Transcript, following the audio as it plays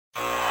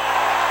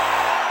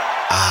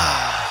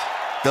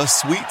The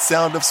sweet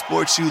sound of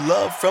sports you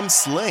love from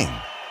Sling.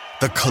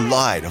 The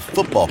collide of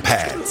football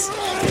pads.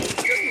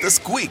 The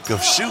squeak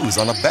of shoes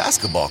on a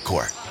basketball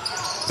court.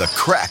 The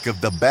crack of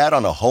the bat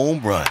on a home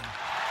run.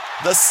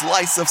 The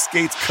slice of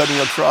skates cutting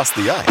across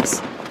the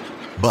ice.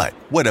 But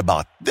what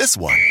about this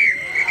one?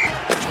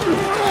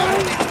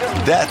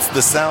 That's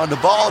the sound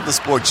of all the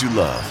sports you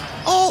love,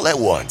 all at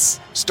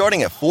once.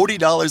 Starting at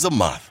 $40 a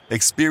month.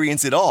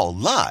 Experience it all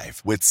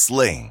live with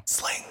Sling.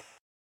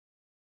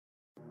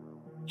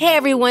 Hey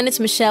everyone, it's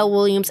Michelle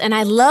Williams, and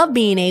I love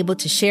being able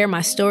to share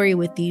my story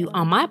with you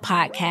on my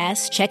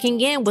podcast, Checking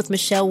In with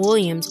Michelle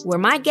Williams, where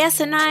my guests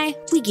and I,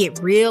 we get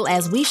real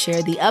as we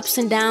share the ups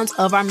and downs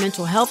of our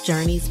mental health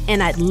journeys,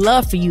 and I'd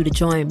love for you to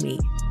join me.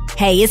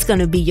 Hey, it's going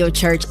to be your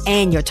church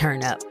and your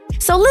turn up.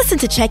 So listen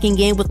to Checking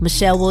In with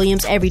Michelle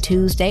Williams every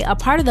Tuesday, a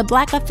part of the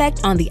Black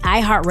Effect on the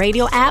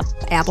iHeartRadio app,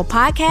 Apple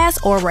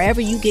Podcasts, or wherever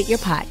you get your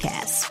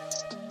podcasts.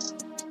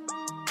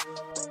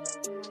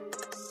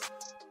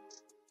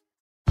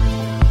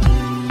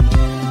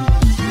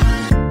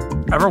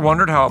 Ever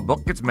wondered how a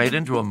book gets made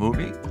into a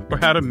movie? Or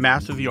how to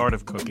master the art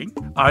of cooking?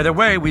 Either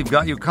way, we've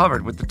got you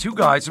covered with the Two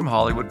Guys from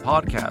Hollywood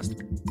podcast.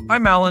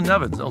 I'm Alan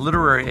Nevins, a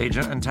literary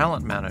agent and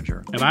talent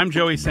manager. And I'm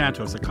Joey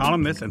Santos, a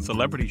columnist and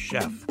celebrity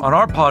chef. On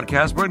our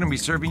podcast, we're going to be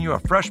serving you a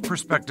fresh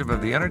perspective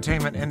of the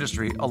entertainment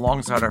industry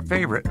alongside our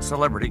favorite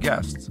celebrity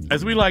guests.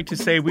 As we like to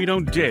say, we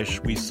don't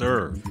dish, we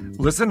serve.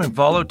 Listen and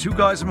follow Two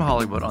Guys from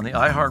Hollywood on the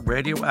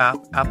iHeartRadio app,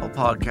 Apple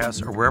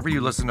Podcasts, or wherever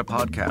you listen to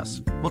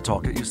podcasts. We'll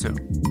talk at you soon.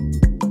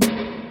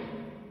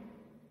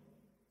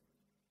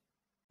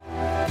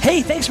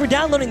 Hey, thanks for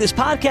downloading this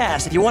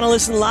podcast. If you want to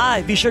listen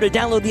live, be sure to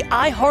download the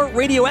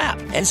iHeartRadio app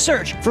and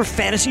search for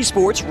Fantasy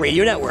Sports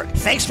Radio Network.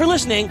 Thanks for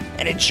listening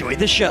and enjoy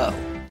the show.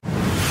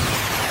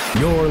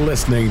 You're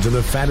listening to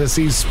the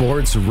Fantasy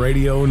Sports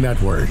Radio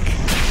Network.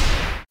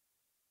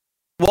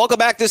 Welcome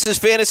back. This is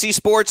Fantasy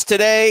Sports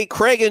Today.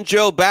 Craig and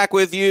Joe back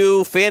with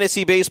you.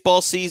 Fantasy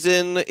baseball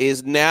season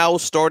is now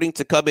starting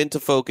to come into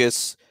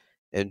focus,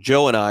 and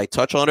Joe and I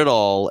touch on it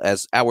all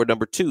as hour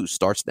number 2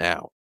 starts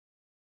now.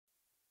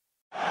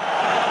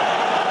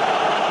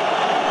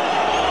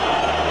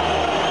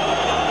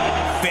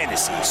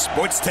 Fantasy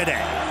Sports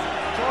Today.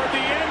 Toward the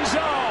end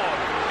zone.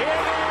 It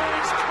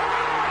is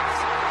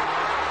caught!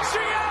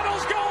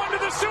 Seattle's going to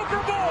the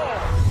Super Bowl.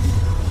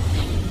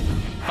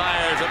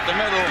 Fires up the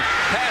middle.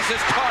 Pass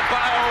is caught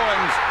by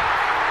Owens.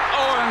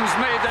 Owens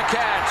made the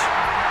catch.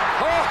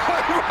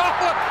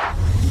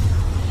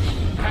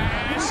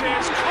 Pass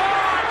is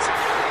caught.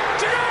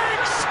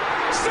 Diggs!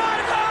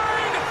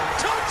 Sideline!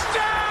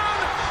 Touchdown!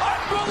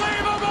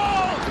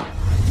 Unbelievable!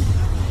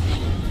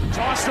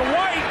 Toss to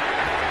White.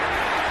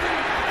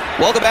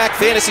 Welcome back,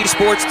 Fantasy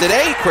Sports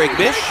Today. Craig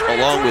Mish,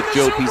 along with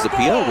Joe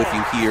Pisapia, with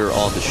you here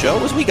on the show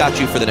as we got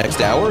you for the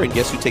next hour. And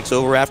guess who takes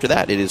over after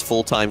that? It is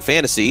Full-Time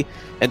Fantasy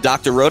and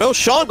Dr. Roto.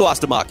 Sean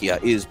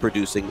Guastamacchia is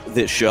producing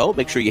this show.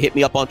 Make sure you hit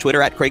me up on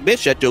Twitter at Craig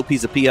Mish, at Joe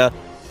Pisapia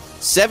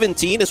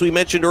 17. As we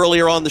mentioned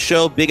earlier on the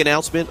show, big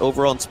announcement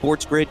over on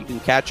Sports Grid. You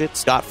can catch it.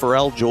 Scott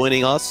Farrell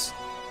joining us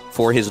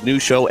for his new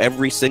show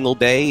every single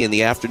day in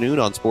the afternoon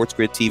on Sports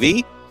Grid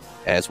TV,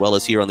 as well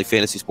as here on the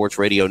Fantasy Sports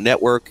Radio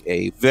Network.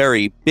 A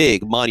very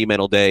big,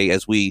 monumental day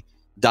as we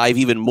dive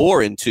even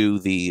more into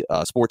the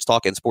sports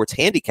talk and sports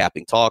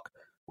handicapping talk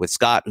with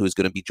Scott, who's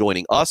going to be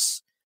joining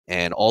us,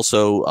 and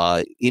also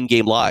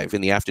in-game live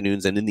in the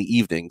afternoons and in the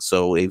evenings.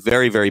 So a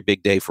very, very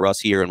big day for us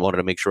here, and wanted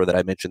to make sure that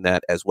I mentioned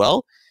that as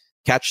well.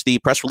 Catch the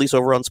press release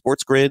over on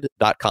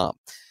sportsgrid.com.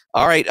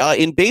 All right,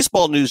 in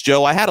baseball news,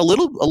 Joe, I had a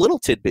little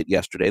tidbit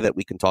yesterday that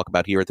we can talk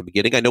about here at the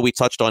beginning. I know we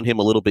touched on him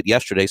a little bit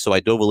yesterday, so I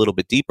dove a little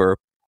bit deeper.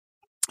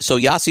 So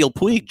Yasiel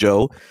Puig,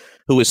 Joe,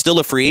 who is still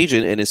a free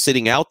agent and is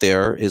sitting out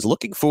there, is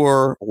looking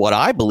for what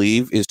I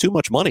believe is too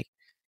much money,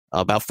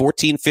 about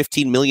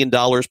 $14-15 million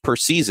per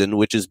season,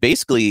 which is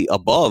basically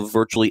above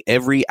virtually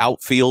every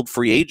outfield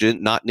free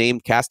agent not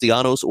named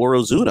Castellanos or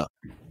Ozuna.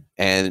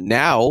 And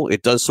now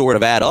it does sort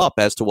of add up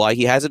as to why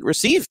he hasn't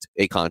received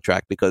a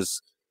contract, because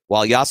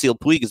while Yasiel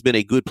Puig has been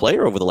a good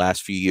player over the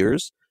last few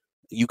years,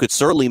 you could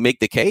certainly make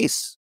the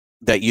case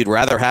that you'd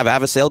rather have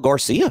Avisail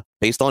Garcia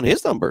based on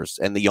his numbers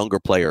and the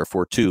younger player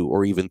for 2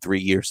 or even 3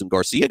 years. And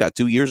Garcia got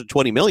 2 years and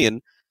 $20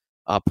 million.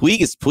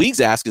 Puig's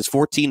ask is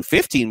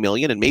 $14-15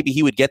 million, and maybe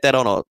he would get that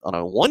on a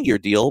 1-year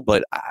deal,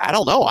 but I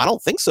don't know. I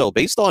don't think so.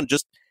 Based on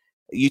just,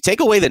 you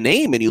take away the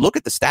name and you look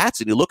at the stats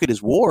and you look at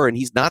his WAR, and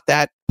he's not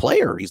that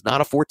player. He's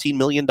not a $14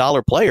 million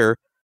player.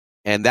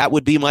 And that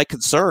would be my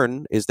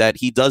concern, is that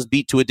he does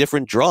beat to a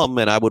different drum.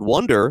 And I would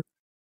wonder,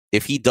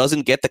 if he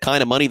doesn't get the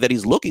kind of money that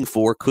he's looking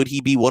for, could he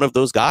be one of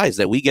those guys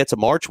that we get to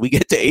March, we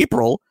get to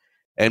April,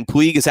 and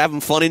Puig is having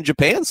fun in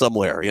Japan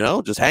somewhere,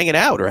 just hanging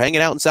out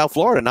in South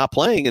Florida, not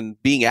playing and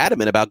being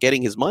adamant about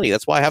getting his money.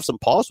 That's why I have some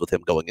pause with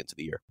him going into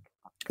the year.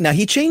 Now,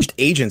 he changed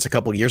agents a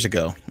couple of years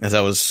ago, as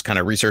I was kind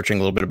of researching a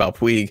little bit about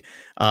Puig.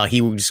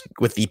 He was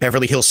with the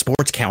Beverly Hills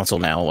Sports Council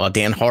now,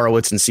 Dan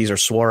Horowitz and Cesar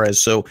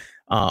Suarez. So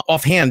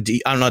offhand,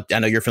 I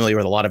know you're familiar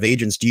with a lot of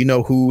agents. Do you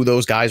know who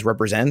those guys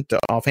represent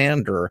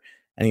offhand, or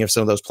any of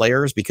some of those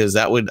players? Because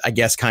that would, I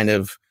guess, kind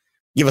of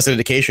give us an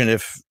indication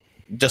if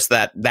just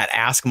that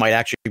ask might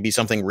actually be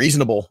something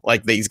reasonable,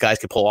 like these guys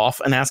could pull off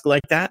an ask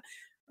like that.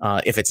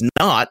 If it's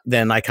not,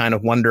 then I kind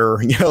of wonder,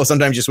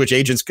 sometimes you switch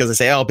agents because they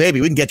say, oh, baby,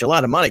 we can get you a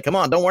lot of money. Come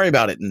on, don't worry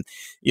about it. And,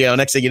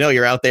 next thing you know,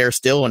 you're out there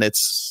still and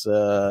it's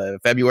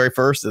February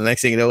 1st. And the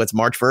next thing you know, it's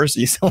March 1st.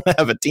 You still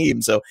have a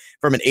team. So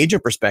from an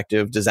agent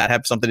perspective, does that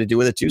have something to do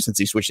with it too, since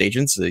he switched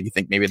agents? You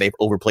think maybe they've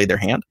overplayed their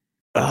hand?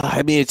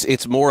 I mean,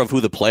 it's more of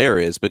who the player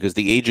is, because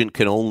the agent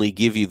can only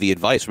give you the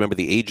advice. Remember,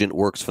 the agent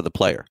works for the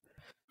player.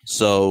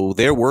 So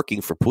they're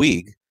working for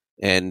Puig.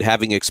 And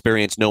having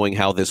experience knowing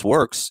how this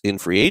works in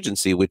free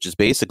agency, which is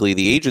basically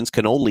the agents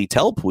can only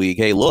tell Puig,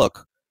 hey,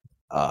 look,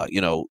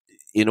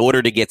 in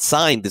order to get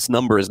signed, this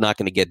number is not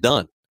going to get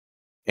done.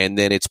 And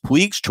then it's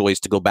Puig's choice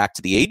to go back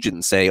to the agent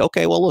and say,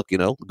 okay, well, look,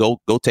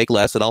 go take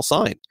less and I'll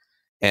sign.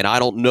 And I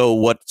don't know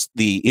what's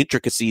the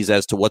intricacies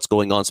as to what's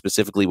going on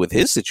specifically with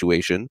his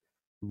situation,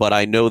 but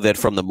I know that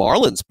from the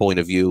Marlins' point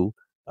of view,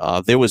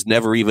 there was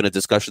never even a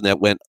discussion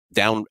that went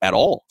down at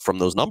all from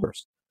those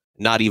numbers.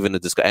 Not even a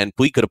discussion. And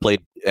Puig could have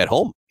played at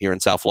home here in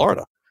South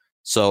Florida.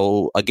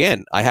 So,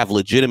 again, I have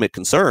legitimate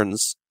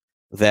concerns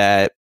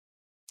that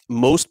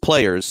most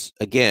players,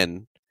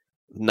 again,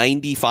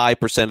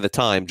 95% of the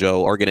time,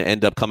 Joe, are going to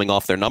end up coming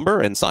off their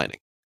number and signing.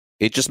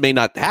 It just may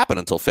not happen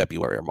until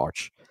February or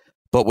March.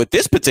 But with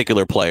this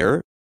particular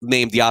player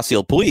named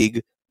Yasiel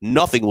Puig,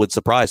 nothing would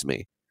surprise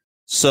me.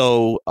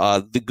 So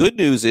the good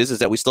news is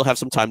that we still have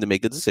some time to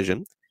make the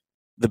decision.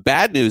 The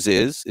bad news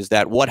is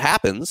that what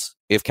happens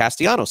if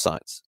Castellanos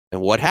signs? And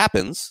what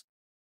happens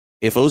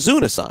if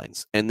Ozuna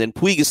signs? And then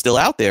Puig is still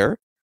out there,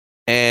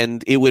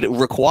 and it would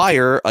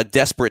require a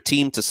desperate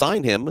team to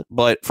sign him.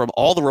 But from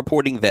all the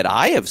reporting that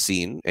I have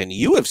seen, and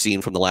you have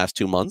seen from the last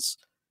 2 months,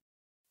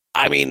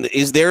 I mean,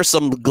 is there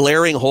some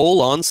glaring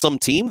hole on some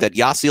team that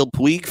Yasiel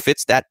Puig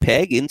fits that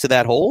peg into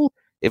that hole?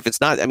 If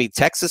it's not, I mean,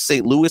 Texas,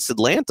 St. Louis,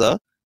 Atlanta,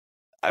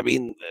 I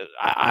mean,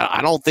 I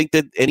don't think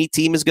that any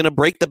team is going to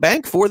break the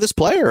bank for this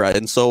player.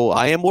 And so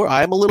I am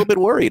a little bit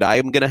worried. I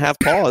am going to have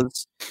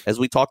pause, as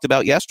we talked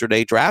about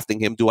yesterday, drafting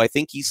him. Do I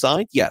think he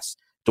signed? Yes.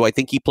 Do I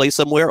think he plays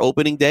somewhere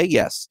opening day?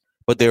 Yes.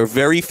 But there are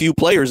very few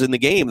players in the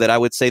game that I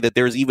would say that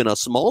there's even a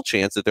small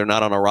chance that they're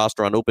not on a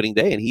roster on opening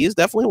day. And he is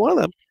definitely one of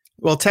them.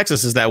 Well,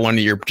 Texas is that one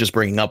you're just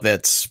bringing up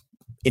that's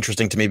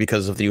interesting to me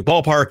because of the new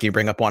ballpark. You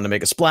bring up one to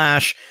make a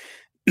splash.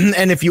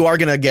 And if you are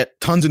going to get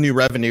tons of new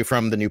revenue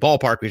from the new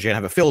ballpark, because you're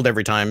going to have it filled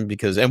every time,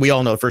 and we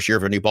all know the first year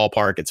of a new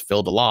ballpark, it's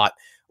filled a lot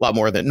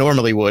more than it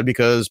normally would,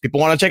 because people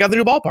want to check out the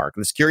new ballpark.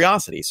 This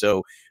curiosity.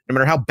 So no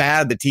matter how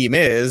bad the team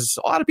is,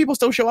 a lot of people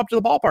still show up to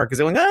the ballpark because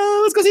they're like, oh,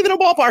 let's go see the new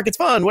ballpark. It's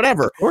fun,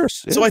 whatever. Of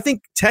course. Yeah. So I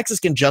think Texas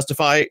can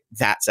justify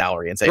that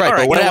salary and say, right,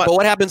 all right, but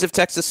what happens if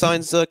Texas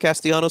signs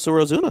Castellanos or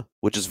Ozuna,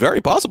 which is very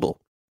possible?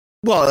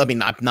 Well, I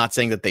mean, I'm not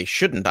saying that they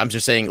shouldn't. I'm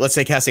just saying, let's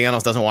say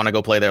Castellanos doesn't want to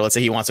go play there. Let's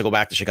say he wants to go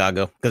back to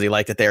Chicago because he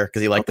liked it there,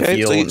 because he liked the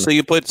field.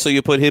 So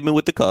you put him in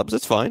with the Cubs.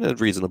 That's fine. That's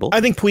reasonable.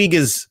 I think Puig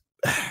is.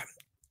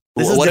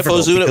 What if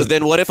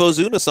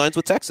Ozuna signs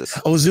with Texas?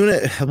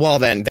 Ozuna, well,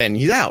 then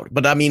he's out.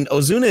 But I mean,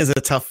 Ozuna is a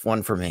tough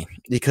one for me,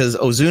 because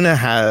Ozuna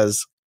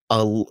has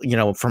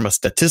from a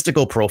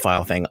statistical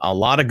profile thing, a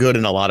lot of good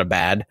and a lot of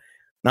bad.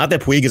 Not that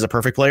Puig is a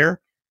perfect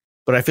player,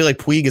 but I feel like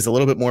Puig is a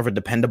little bit more of a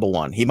dependable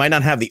one. He might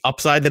not have the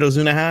upside that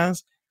Ozuna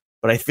has,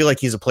 but I feel like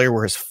he's a player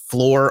where his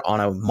floor on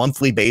a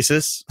monthly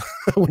basis,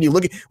 when you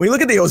look at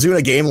the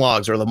Ozuna game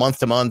logs or the month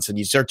to months, and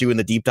you start doing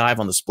the deep dive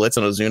on the splits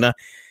on Ozuna,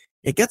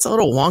 it gets a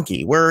little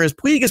wonky. Whereas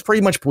Puig is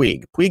pretty much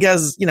Puig. Puig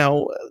has,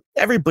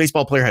 every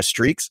baseball player has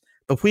streaks,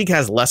 but Puig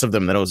has less of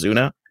them than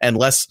Ozuna, and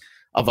less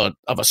of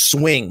a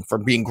swing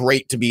from being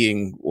great to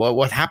being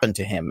what happened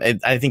to him.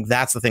 And I think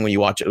that's the thing when you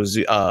watch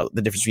the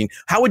difference between.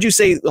 How would you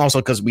say also,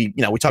 because we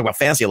talk about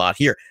fantasy a lot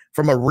here,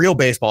 from a real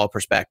baseball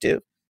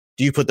perspective,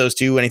 do you put those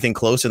two anything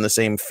close in the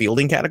same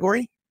fielding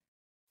category?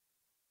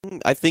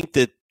 I think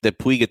that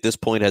Puig at this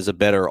point has a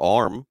better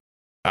arm.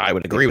 I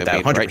would agree with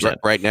that 100%.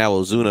 Right now,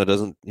 Ozuna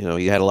doesn't,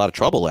 he had a lot of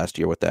trouble last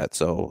year with that.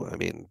 So, I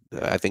mean,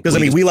 I think because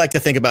we like to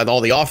think about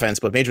all the offense,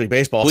 but Major League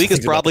Baseball. Puig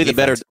is probably the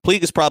better.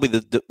 Puig is probably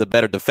the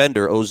better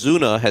defender.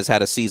 Ozuna has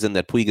had a season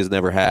that Puig has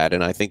never had,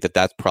 and I think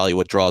that's probably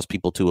what draws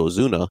people to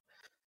Ozuna.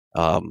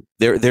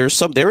 There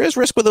is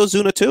risk with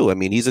Ozuna too. I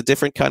mean, he's a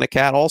different kind of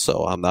cat.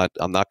 Also, I'm not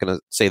going to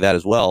say that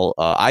as well.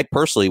 I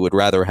personally would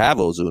rather have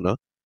Ozuna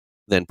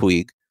than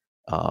Puig.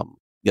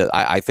 Yeah,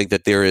 I think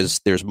that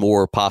there's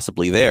more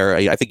possibly there.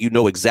 I think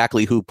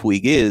exactly who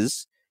Puig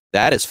is.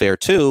 That is fair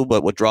too.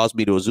 But what draws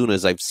me to Ozuna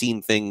is I've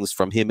seen things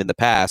from him in the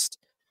past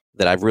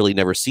that I've really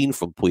never seen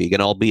from Puig,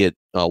 and albeit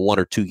 1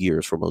 or 2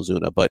 years from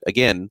Ozuna. But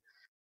again,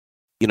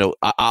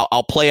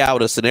 I'll play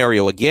out a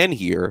scenario again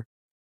here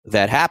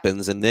that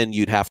happens, and then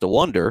you'd have to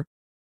wonder.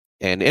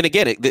 And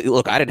again,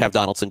 look, I didn't have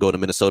Donaldson go to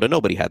Minnesota.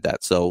 Nobody had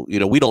that. So,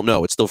 we don't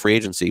know. It's still free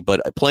agency. But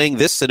playing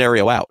this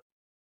scenario out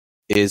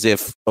is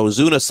if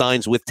Ozuna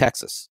signs with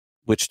Texas,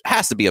 which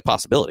has to be a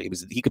possibility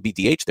because he could be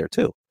DH there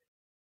too.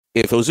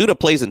 If Ozuna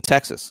plays in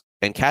Texas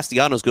and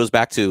Castellanos goes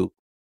back to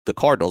the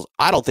Cardinals,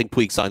 I don't think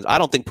Puig signs. I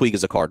don't think Puig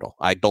is a Cardinal.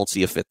 I don't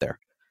see a fit there.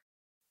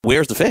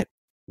 Where's the fit?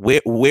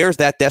 Where's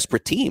that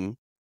desperate team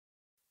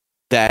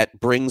that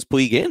brings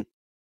Puig in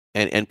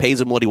and pays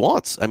him what he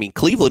wants. I mean,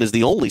 Cleveland is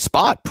the only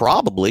spot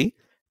probably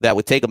that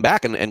would take him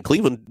back, and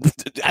Cleveland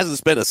hasn't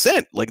spent a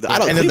cent. Like, I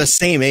don't. And they're the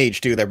same age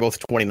too. They're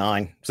both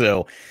 29,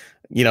 so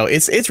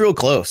it's real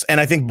close. And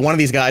I think one of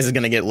these guys is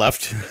going to get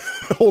left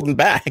holding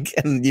back.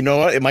 And you know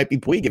what? It might be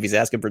Puig if he's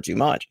asking for too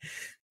much.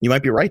 You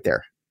might be right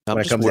there.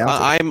 He's no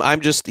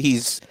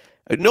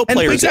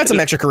players. Puig's got some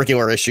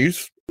extracurricular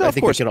issues. No, I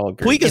think we can all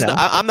agree. Puig is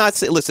I'm not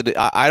saying. Listen,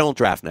 I don't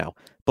draft now.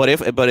 But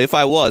if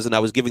I was and I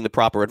was giving the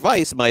proper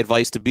advice, my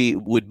advice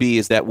would be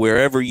is that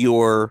wherever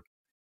your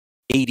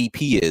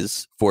ADP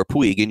is for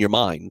Puig in your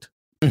mind,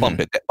 bump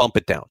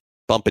it down.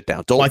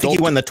 I think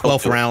he won the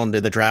 12th round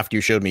of the draft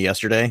you showed me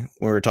yesterday.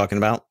 We were talking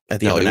about at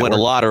the he went a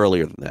lot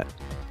earlier than that.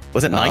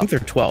 Was it 9th or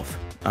 12th?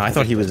 I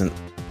thought he was in.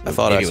 I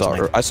thought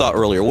I saw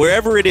earlier.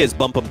 Wherever it is,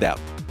 bump him down.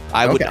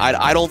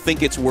 I don't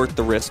think it's worth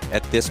the risk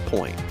at this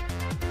point.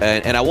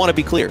 And I want to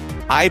be clear.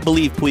 I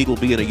believe Puig will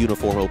be in a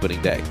uniform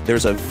opening day.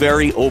 There's a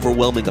very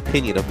overwhelming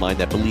opinion of mine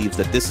that believes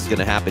that this is going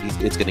to happen.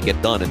 It's going to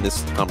get done, and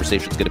this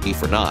conversation is going to be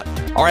for naught.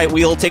 All right,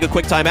 we'll take a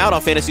quick time out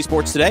on Fantasy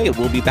Sports Today, and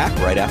we'll be back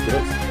right after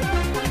this.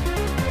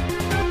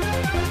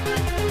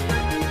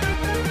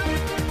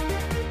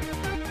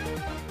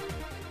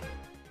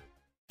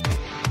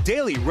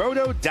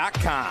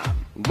 DailyRoto.com.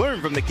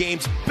 Learn from the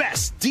game's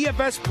best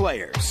DFS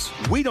players.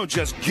 We don't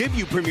just give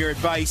you premier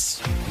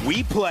advice,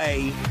 we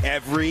play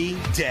every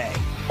day.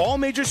 All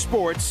major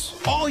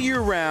sports, all year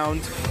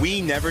round,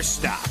 we never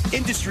stop.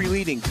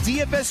 Industry-leading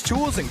DFS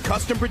tools and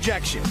custom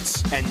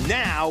projections. And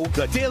now,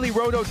 the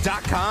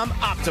DailyRoto.com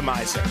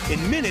Optimizer.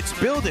 In minutes,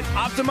 build and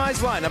optimize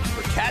lineups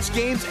for cash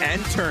games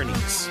and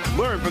tourneys.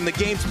 Learn from the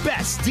game's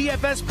best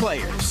DFS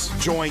players.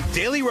 Join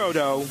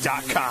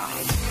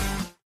DailyRoto.com.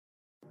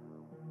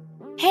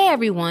 Hey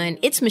everyone,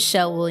 it's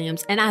Michelle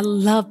Williams, and I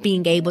love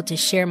being able to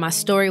share my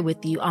story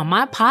with you on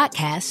my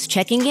podcast,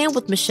 Checking In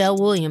with Michelle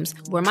Williams,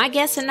 where my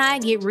guests and I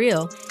get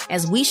real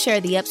as we share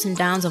the ups and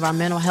downs of our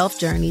mental health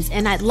journeys,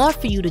 and I'd love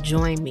for you to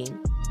join me.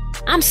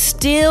 I'm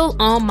still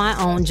on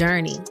my own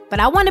journey,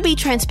 but I want to be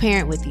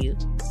transparent with you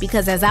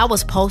because as I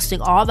was posting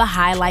all the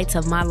highlights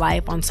of my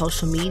life on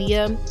social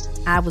media,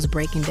 I was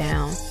breaking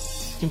down.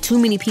 And too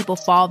many people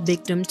fall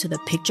victim to the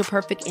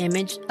picture-perfect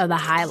image of the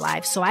high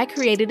life, so I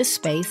created a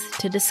space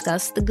to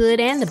discuss the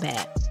good and the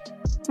bad.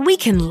 We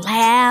can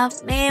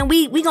laugh, man,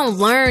 we gonna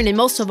learn, and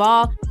most of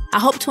all, I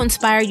hope to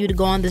inspire you to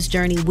go on this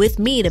journey with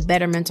me to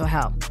better mental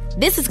health.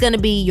 This is gonna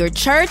be your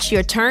church,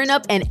 your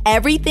turn-up, and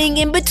everything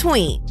in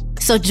between.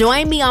 So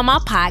join me on my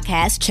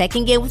podcast,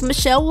 Checking In with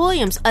Michelle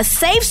Williams, a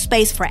safe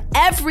space for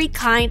every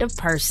kind of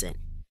person.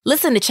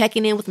 Listen to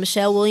Checking In with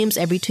Michelle Williams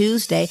every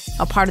Tuesday,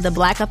 a part of the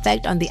Black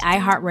Effect on the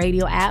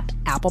iHeartRadio app,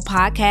 Apple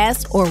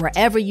Podcasts, or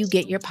wherever you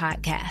get your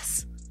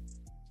podcasts.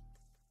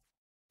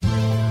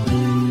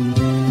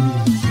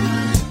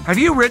 Have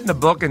you written a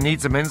book and need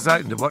some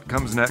insight into what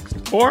comes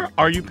next? Or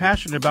are you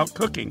passionate about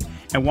cooking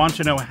and want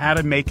to know how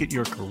to make it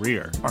your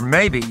career? Or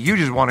maybe you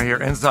just want to hear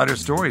insider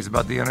stories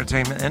about the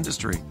entertainment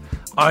industry.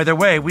 Either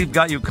way, we've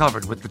got you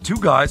covered with the Two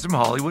Guys from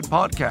Hollywood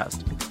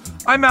podcast.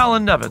 I'm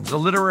Alan Nevins, a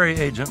literary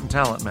agent and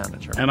talent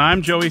manager. And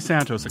I'm Joey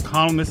Santos, a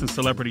columnist and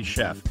celebrity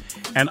chef.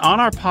 And on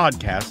our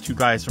podcast, Two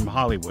Guys from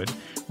Hollywood,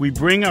 we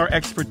bring our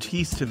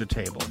expertise to the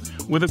table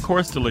with, of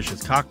course,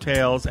 delicious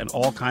cocktails and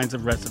all kinds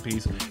of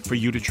recipes for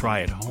you to try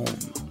at home.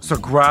 So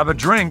grab a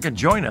drink and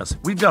join us.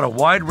 We've got a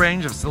wide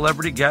range of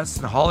celebrity guests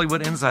and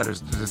Hollywood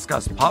insiders to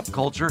discuss pop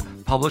culture,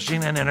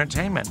 publishing, and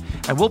entertainment.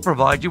 And we'll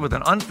provide you with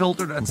an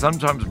unfiltered and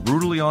sometimes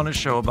brutally honest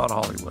show about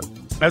Hollywood.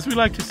 As we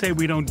like to say,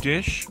 we don't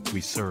dish,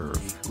 we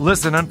serve.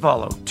 Listen and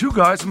follow Two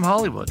Guys from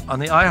Hollywood on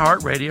the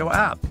iHeartRadio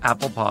app,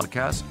 Apple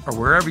Podcasts, or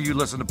wherever you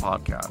listen to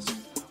podcasts.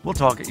 We'll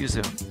talk at you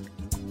soon.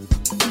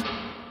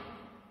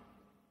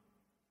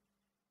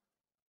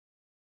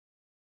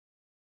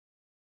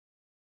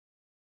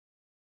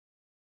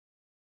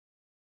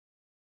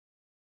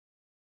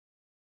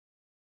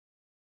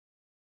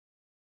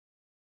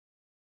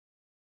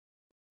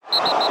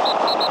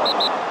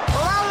 Well,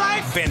 I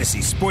like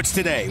fantasy sports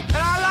today. And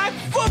I like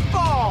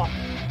football.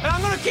 And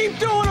I'm going to keep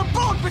doing them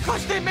both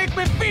because they make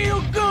me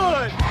feel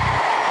good.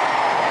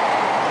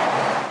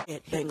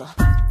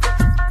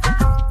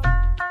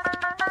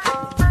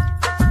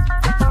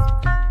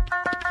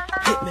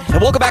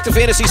 And welcome back to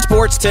Fantasy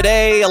Sports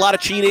Today. A lot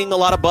of cheating, a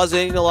lot of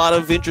buzzing, a lot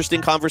of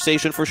interesting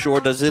conversation for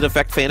sure. Does it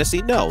affect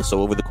fantasy? No.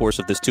 So over the course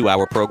of this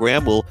 2-hour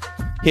program, we'll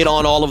hit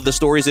on all of the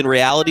stories in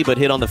reality, but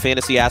hit on the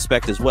fantasy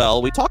aspect as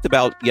well. We talked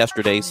about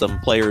yesterday some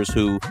players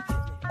who,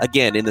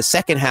 again, in the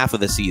second half of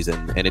the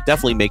season, and it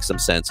definitely makes some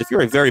sense. If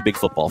you're a very big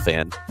football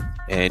fan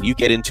and you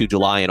get into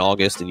July and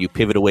August and you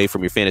pivot away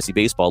from your fantasy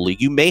baseball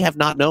league, you may have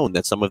not known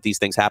that some of these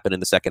things happen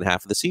in the second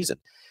half of the season.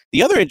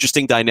 The other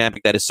interesting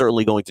dynamic that is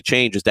certainly going to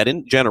change is that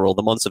in general,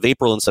 the months of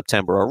April and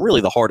September are really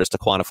the hardest to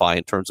quantify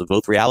in terms of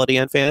both reality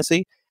and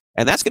fantasy.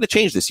 And that's going to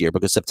change this year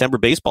because September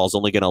baseball is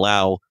only going to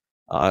allow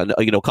a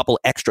couple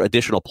extra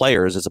additional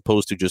players as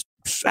opposed to just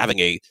having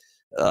a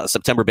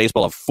September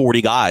baseball of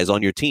 40 guys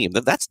on your team.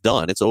 That's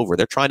done. It's over.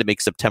 They're trying to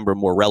make September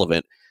more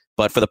relevant.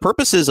 But for the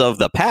purposes of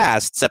the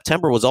past,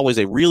 September was always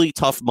a really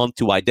tough month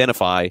to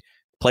identify.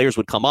 Players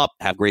would come up,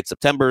 have great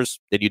Septembers,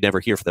 then you'd never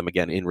hear from them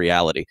again in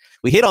reality.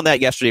 We hit on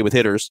that yesterday with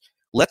hitters.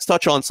 Let's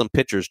touch on some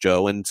pitchers,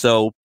 Joe. And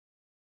so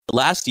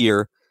last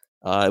year,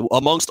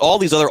 amongst all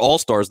these other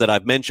all-stars that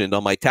I've mentioned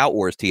on my Tout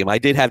Wars team, I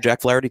did have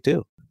Jack Flaherty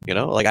too. You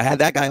know, like I had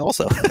that guy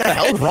also. What the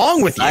hell's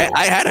wrong with you?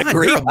 I had a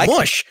great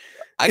mush.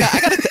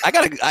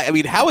 I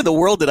mean, how in the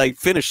world did I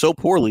finish so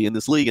poorly in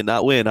this league and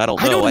not win? I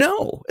don't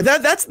know.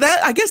 That's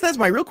I guess that's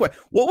my real question.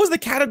 What was the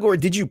category?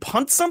 Did you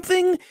punt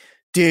something?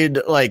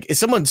 Is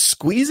someone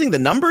squeezing the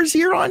numbers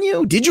here on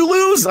you? Did you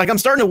lose? Like, I'm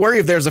starting to worry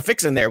if there's a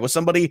fix in there. Was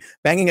somebody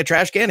banging a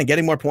trash can and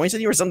getting more points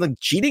than you, or something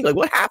cheating? Like,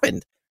 what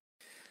happened?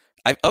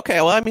 Okay,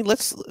 well, I mean,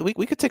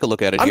 we could take a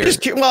look at it. I'm here. just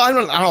curious. Well, I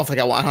don't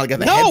think I want to get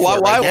the head why?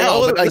 Right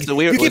now.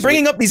 Well, you keep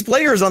bringing up these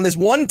players on this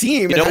one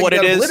team. You know what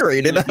it is?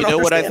 You know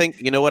what I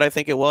think? You know what I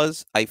think it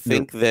was? I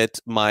think that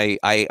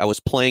I was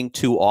playing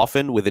too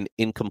often with an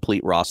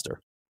incomplete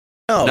roster.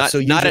 Oh, so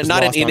you not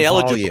an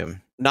ineligible.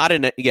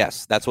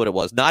 Yes, that's what it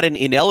was. Not an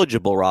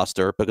ineligible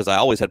roster, because I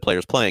always had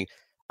players playing.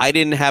 I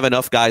didn't have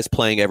enough guys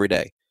playing every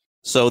day.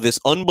 So this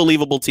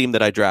unbelievable team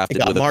that I drafted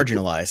got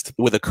marginalized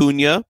with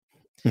Acuna.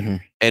 Mm-hmm.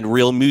 And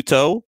Real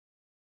Muto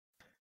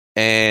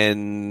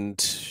and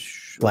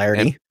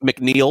Flaherty, and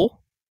McNeil,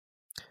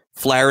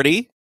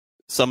 Flaherty,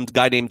 some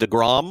guy named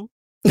DeGrom.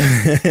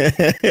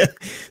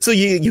 So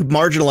you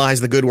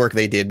marginalized the good work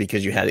they did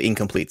because you had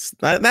incompletes.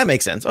 That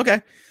makes sense.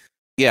 Okay.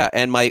 Yeah,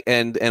 and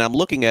I'm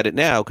looking at it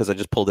now because I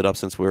just pulled it up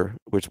since we're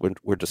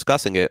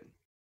discussing it.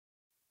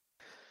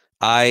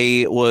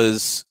 I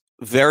was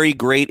very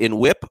great in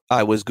WHIP.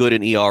 I was good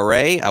in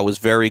ERA. I was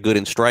very good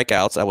in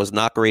strikeouts. I was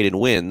not great in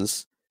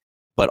wins.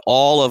 But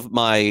all of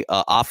my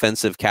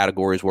offensive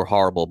categories were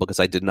horrible because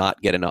I did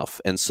not get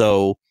enough. And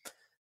so,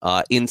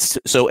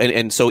 so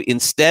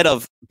instead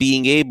of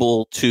being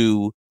able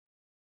to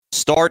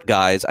start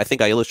guys, I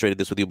think I illustrated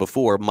this with you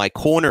before. My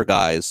corner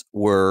guys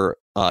were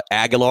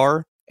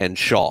Aguilar and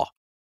Shaw.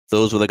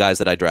 Those were the guys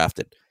that I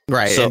drafted.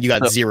 Right, so, and you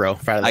got zero.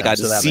 I got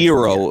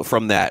zero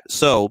from that.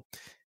 So,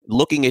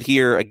 looking at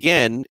here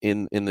again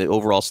in the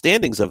overall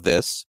standings of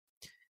this.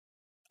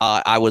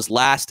 I was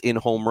last in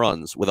home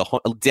runs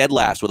dead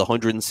last with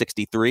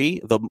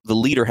 163. The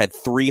leader had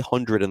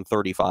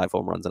 335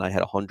 home runs, and I had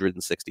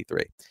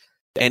 163.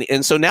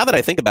 And so now that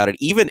I think about it,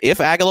 even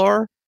if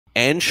Aguilar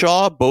and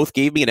Shaw both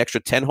gave me an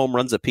extra 10 home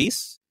runs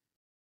apiece,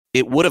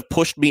 it would have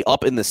pushed me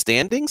up in the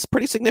standings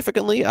pretty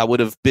significantly. I would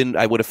have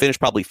finished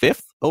probably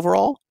 5th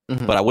overall,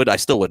 but I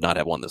still would not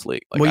have won this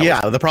league.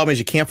 The problem is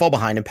you can't fall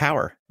behind in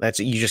power.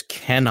 You just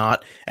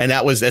cannot. And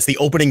that's the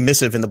opening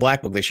missive in the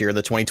Black Book this year,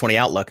 the 2020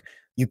 Outlook.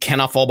 You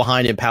cannot fall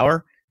behind in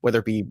power, whether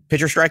it be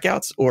pitcher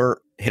strikeouts or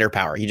hitter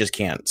power. You just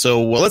can't.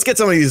 So let's get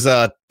some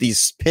of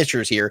these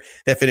pitchers here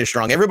that finished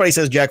strong. Everybody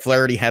says Jack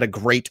Flaherty had a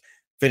great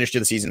finish to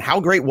the season. How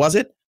great was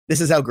it?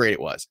 This is how great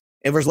it was.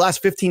 Over his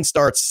last 15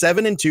 starts,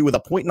 7-2 with a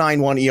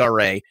 .91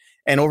 ERA.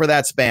 And over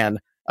that span,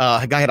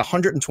 a guy had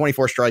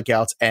 124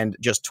 strikeouts and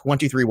just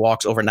 23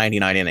 walks over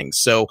 99 innings.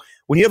 So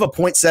when you have a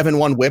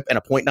 .71 WHIP and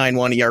a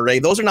 .91 ERA,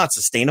 those are not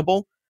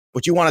sustainable.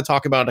 But you want to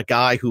talk about a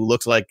guy who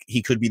looks like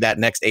he could be that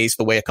next ace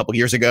the way a couple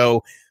years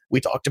ago we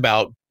talked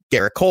about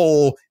Garrett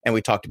Cole and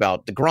we talked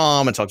about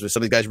DeGrom and talked about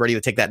some of these guys ready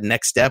to take that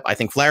next step. I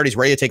think Flaherty's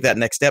ready to take that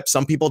next step.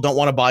 Some people don't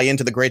want to buy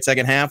into the great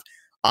second half.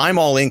 I'm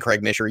all in,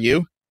 Craig Mish. Are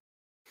you?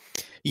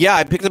 Yeah,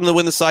 I picked him to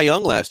win the Cy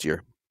Young last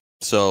year.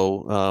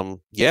 So,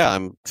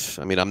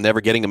 I'm never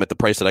getting him at the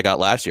price that I got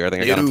last year. I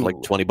think I got him for like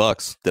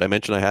 $20. Did I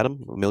mention I had him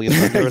 $1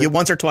 million? You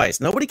once or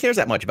twice. Nobody cares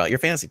that much about your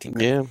fantasy team.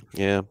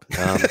 Yeah.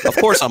 Of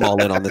course, I'm all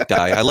in on this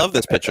guy. I love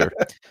this pitcher,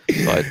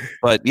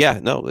 but yeah,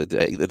 no.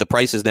 The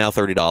price is now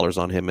 $30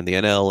 on him in the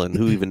NL, and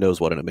who even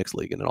knows what in a mixed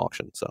league in an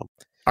auction. So,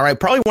 all right,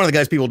 probably one of the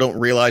guys people don't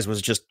realize was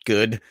just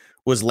good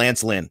was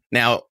Lance Lynn.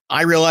 Now,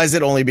 I realized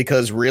it only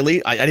because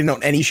really I didn't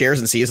own any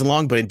shares in season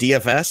long, but in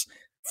DFS.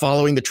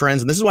 Following the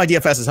trends. And this is why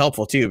DFS is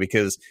helpful too,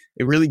 because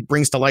it really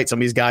brings to light some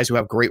of these guys who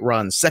have great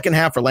runs. Second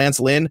half for Lance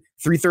Lynn,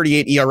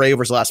 3.38 ERA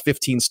over his last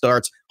 15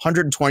 starts,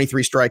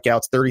 123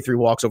 strikeouts, 33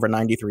 walks over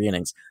 93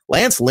 innings.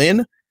 Lance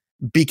Lynn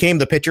became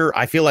the pitcher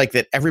I feel like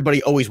that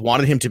everybody always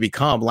wanted him to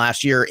become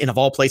last year in, of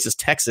all places,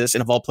 Texas,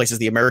 and of all places,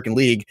 the American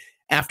League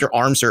after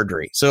arm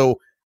surgery. So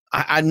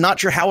I'm not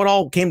sure how it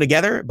all came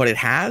together, but it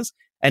has.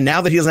 And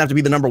now that he doesn't have to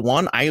be the number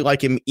one, I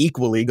like him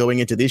equally going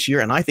into this year,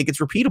 and I think it's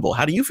repeatable.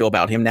 How do you feel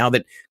about him now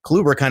that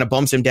Kluber kind of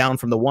bumps him down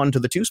from the 1 to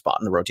the 2 spot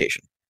in the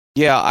rotation?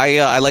 Yeah,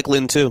 I like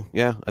Lynn too.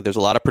 Yeah, there's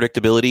a lot of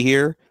predictability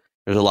here.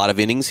 There's a lot of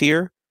innings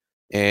here,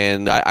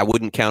 and I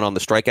wouldn't count on the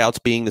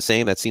strikeouts being the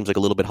same. That seems like a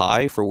little bit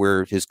high for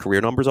where his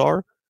career numbers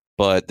are.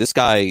 But this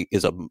guy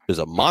is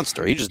a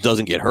monster. He just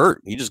doesn't get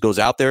hurt. He just goes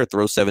out there,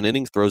 throws 7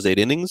 innings, throws 8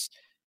 innings.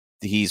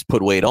 He's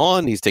put weight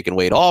on. He's taken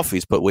weight off.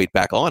 He's put weight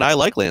back on. I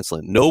like Lance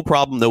Lynn. No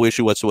problem, no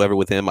issue whatsoever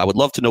with him. I would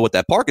love to know what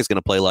that park is going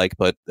to play like,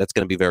 but that's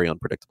going to be very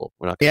unpredictable.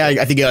 I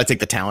think you got to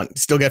take the talent.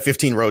 Still got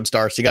 15 road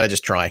starts. You got to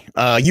just try.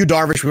 Yu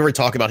Darvish, we already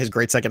talked about his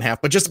great second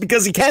half, but just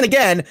because he can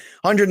again,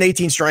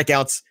 118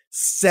 strikeouts,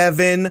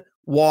 7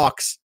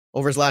 walks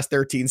over his last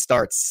 13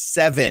 starts.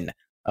 7.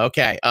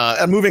 Okay.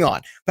 Moving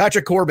on.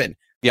 Patrick Corbin.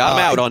 Yeah, I'm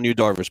out on Yu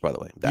Darvish, by the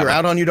way. You're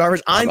out on Yu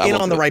Darvish. I'm in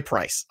on the right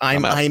price.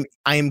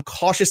 I'm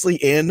cautiously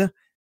in,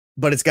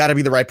 but it's got to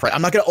be the right price.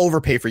 I'm not going to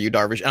overpay for Yu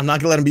Darvish. I'm not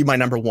going to let him be my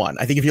number one.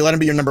 I think if you let him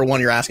be your number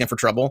one, you're asking for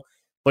trouble.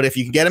 But if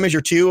you can get him as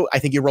your two, I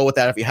think you roll with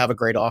that if you have a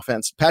great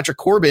offense. Patrick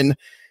Corbin,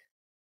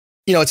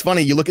 it's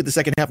funny. You look at the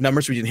second half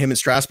numbers between him and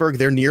Strasburg,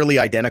 they're nearly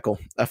identical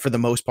for the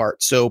most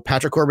part. So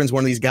Patrick Corbin's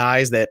one of these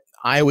guys that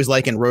I always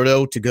like in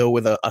Roto to go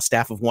with a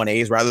staff of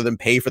 1As rather than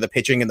pay for the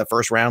pitching in the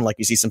first round like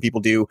you see some people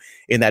do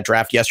in that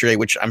draft yesterday,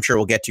 which I'm sure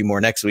we'll get to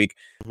more next week.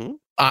 Mm-hmm.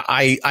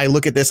 I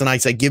look at this and I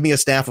say, give me a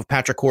staff of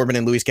Patrick Corbin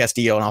and Luis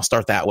Castillo, and I'll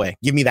start that way.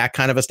 Give me that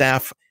kind of a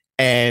staff.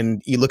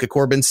 And you look at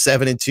Corbin,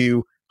 7-2,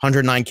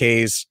 109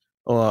 Ks,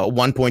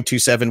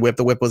 1.27 whip.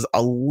 The whip was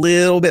a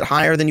little bit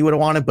higher than you would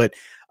have wanted, but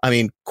I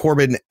mean,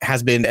 Corbin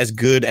has been as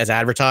good as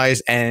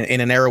advertised, and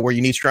in an era where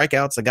you need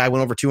strikeouts, the guy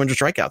went over 200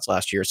 strikeouts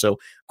last year. So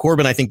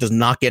Corbin, I think, does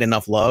not get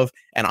enough love,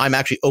 and I'm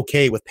actually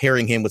okay with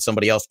pairing him with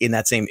somebody else in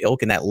that same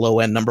ilk, in that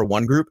low-end number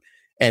one group,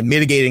 and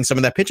mitigating some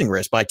of that pitching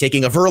risk by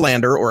taking a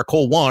Verlander or a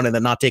Cole One and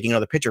then not taking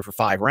another pitcher for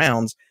 5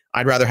 rounds.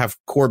 I'd rather have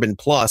Corbin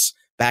plus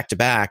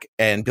back-to-back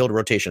and build a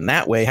rotation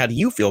that way. How do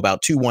you feel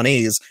about 2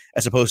 1As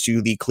as opposed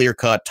to the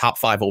clear-cut top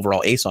 5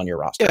 overall ace on your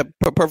roster?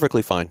 Yeah,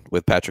 perfectly fine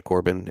with Patrick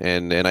Corbin.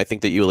 And I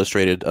think that you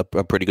illustrated a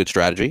pretty good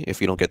strategy if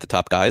you don't get the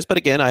top guys. But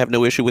again, I have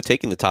no issue with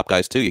taking the top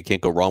guys too. You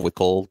can't go wrong with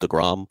Cole,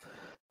 DeGrom.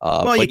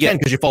 Well, you can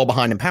because you fall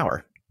behind in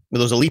power.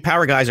 Those elite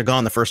power guys are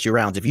gone the first 2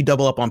 rounds. If you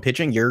double up on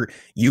pitching,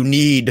 you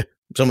need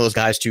some of those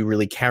guys to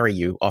really carry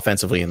you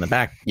offensively in the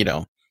back,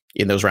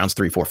 in those rounds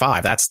 3, 4,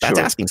 5. That's sure.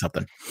 Asking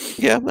something.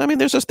 Yeah, I mean,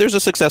 there's a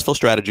successful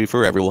strategy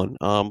for everyone.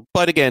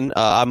 But again,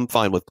 I'm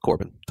fine with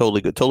Corbin.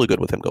 Totally good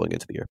with him going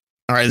into the year.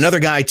 All right, another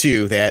guy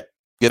too that.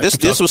 Yeah,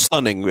 this was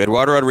stunning.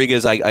 Eduardo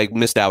Rodriguez, I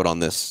missed out on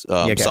this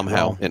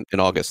somehow in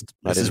August.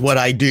 This is what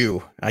I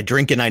do. I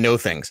drink and I know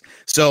things.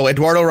 So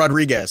Eduardo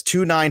Rodriguez,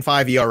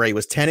 2.95 ERA,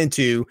 was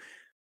 10-2,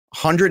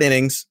 100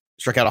 innings,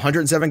 struck out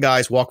 107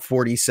 guys, walk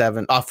 43.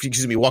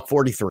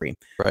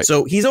 Right.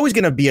 So he's always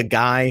going to be a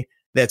guy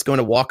that's going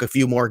to walk a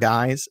few more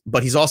guys,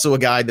 but he's also a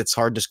guy that's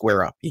hard to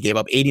square up. He gave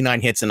up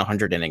 89 hits in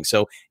 100 innings,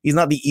 so he's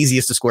not the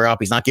easiest to square up.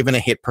 He's not given a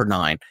hit per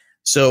 9.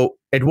 So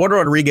Eduardo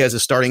Rodriguez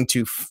is starting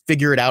to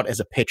figure it out as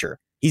a pitcher.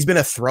 He's been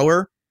a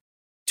thrower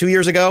 2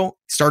 years ago,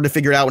 started to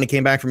figure it out when he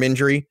came back from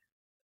injury.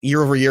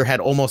 Year over year had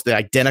almost the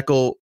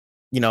identical,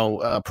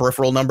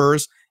 peripheral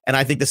numbers. And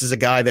I think this is a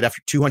guy that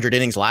after 200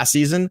 innings last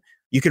season,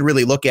 you can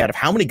really look at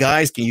how many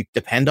guys can you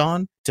depend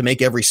on to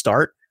make every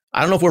start.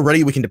 I don't know if we're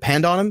ready. We can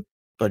depend on him.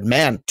 But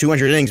man,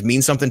 200 innings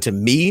means something to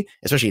me,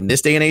 especially in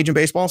this day and age in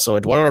baseball. So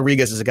Eduardo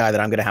Rodriguez is a guy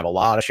that I'm going to have a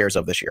lot of shares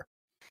of this year.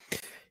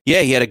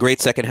 Yeah, he had a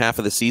great second half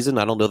of the season.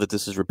 I don't know that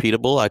this is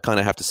repeatable. I kind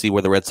of have to see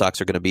where the Red Sox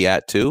are going to be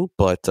at too.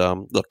 But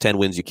look, 10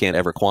 wins you can't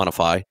ever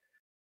quantify.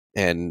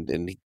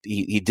 And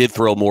he did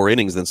throw more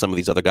innings than some of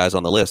these other guys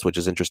on the list, which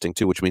is interesting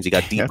too, which means he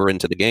got deeper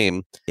into the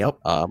game. Yep.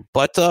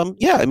 But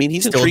I mean,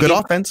 he's still intriguing. A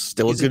good offense.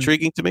 Still he's a good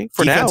intriguing to me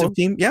for now.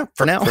 Team. Yeah,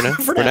 for now.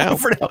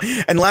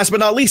 And last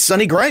but not least,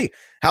 Sonny Gray.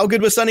 How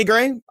good was Sonny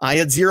Gray? I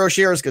had 0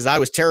 shares because I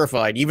was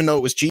terrified. Even though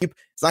it was cheap,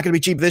 it's not going to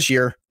be cheap this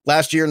year.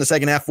 Last year in the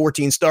second half,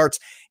 14 starts,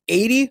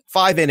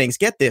 85 innings.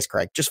 Get this,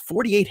 Craig, just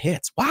 48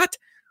 hits. What?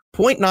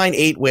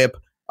 0.98 whip.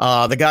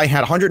 The guy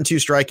had 102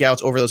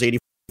 strikeouts over those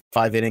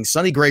 85 innings.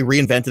 Sonny Gray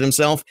reinvented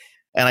himself.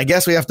 And I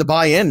guess we have to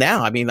buy in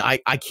now. I mean, I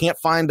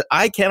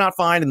cannot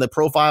find in the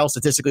profile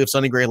statistically of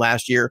Sonny Gray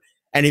last year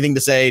anything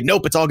to say,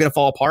 nope, it's all going to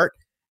fall apart.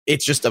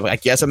 It's just, I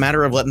guess, a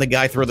matter of letting the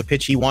guy throw the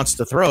pitch he wants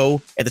to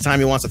throw at the time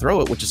he wants to throw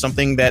it, which is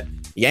something that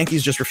the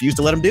Yankees just refused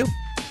to let him do.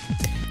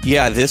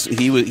 Yeah,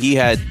 he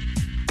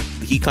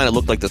kind of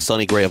looked like the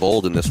Sonny Gray of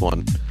old in this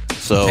one.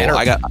 So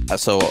I got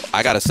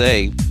to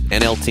say,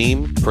 NL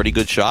team, pretty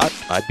good shot.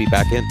 I'd be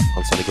back in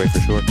on Sonny Gray for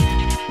sure.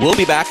 We'll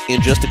be back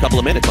in just a couple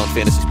of minutes on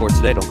Fantasy Sports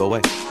Today. Don't go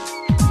away.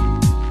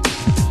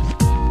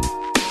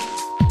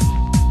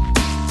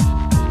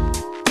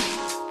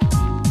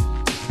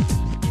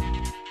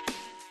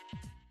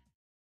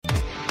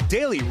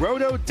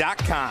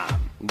 DailyRoto.com.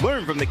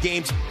 Learn from the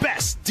game's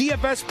best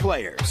DFS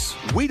players.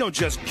 We don't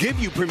just give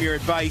you premier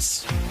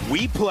advice,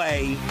 we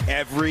play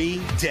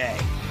every day.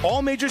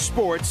 All major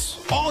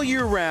sports, all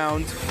year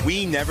round,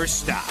 we never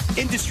stop.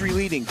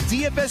 Industry-leading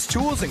DFS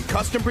tools and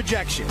custom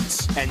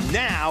projections. And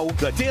now,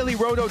 the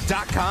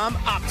DailyRoto.com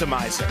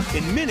Optimizer.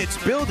 In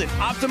minutes, build and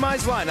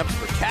optimize lineups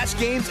for cash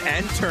games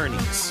and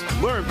tourneys.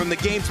 Learn from the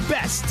game's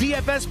best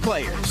DFS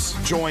players.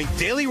 Join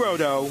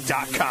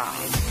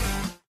DailyRoto.com.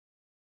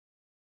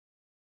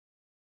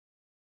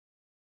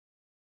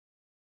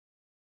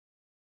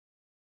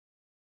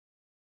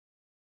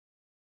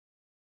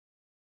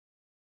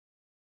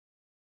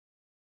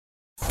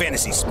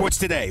 Fantasy Sports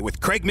Today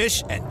with Craig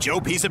Mish and Joe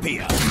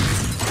Pisapia.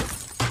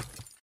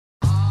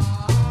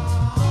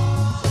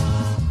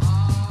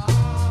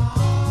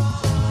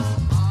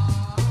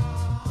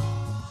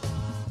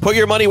 Put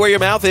your money where your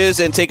mouth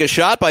is and take a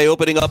shot by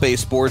opening up a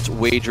sports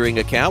wagering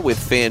account with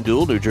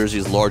FanDuel, New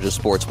Jersey's largest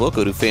sports book.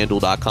 Go to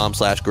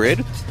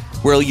FanDuel.com/grid.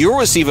 where you'll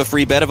receive a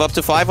free bet of up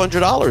to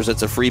 $500.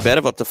 It's a free bet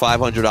of up to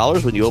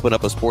 $500 when you open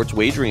up a sports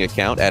wagering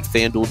account at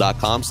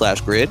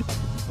FanDuel.com/grid.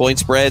 Point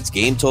spreads,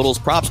 game totals,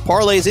 props,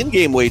 parlays,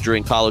 in-game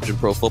wagering, college and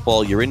pro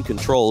football. You're in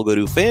control. Go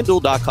to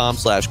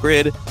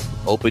FanDuel.com/grid.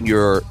 Open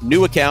your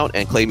new account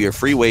and claim your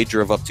free wager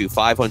of up to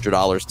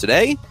 $500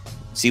 today.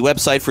 See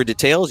website for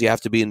details. You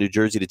have to be in New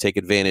Jersey to take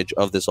advantage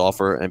of this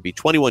offer and be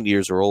 21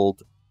 years or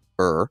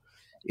older.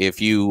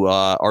 If you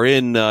are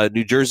in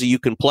New Jersey, you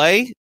can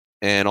play.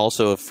 And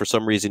also, if for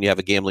some reason you have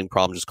a gambling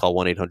problem, just call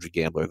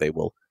 1-800-GAMBLER. They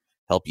will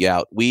help you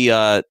out. We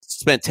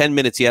spent 10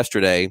 minutes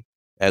yesterday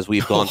as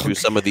we've gone through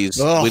some of these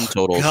win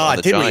totals.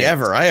 God, did Giants. we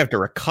ever? I have to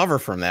recover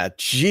from that.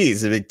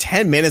 Jeez,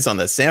 10 minutes on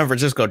the San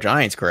Francisco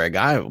Giants, Craig.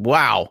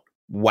 Wow.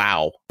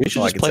 We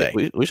should just play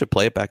it. We should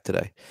play it back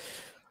today.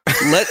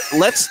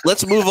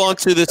 Let's move on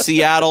to the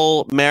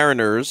Seattle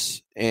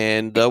Mariners,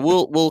 and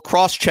we'll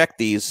cross-check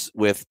these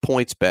with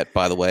PointsBet,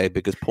 by the way,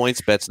 because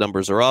PointsBet's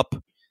numbers are up.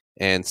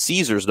 And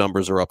Caesar's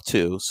numbers are up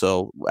too.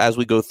 So as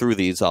we go through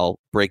these, I'll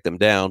break them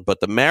down. But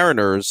the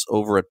Mariners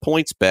over at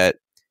PointsBet,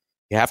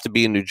 you have to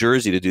be in New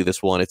Jersey to do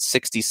this one. It's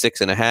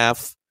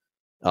 66.5.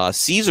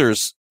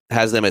 Caesar's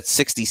has them at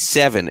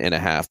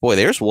 67.5. Boy,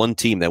 there's one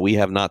team that we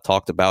have not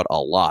talked about a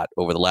lot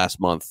over the last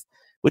month,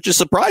 which is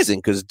surprising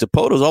because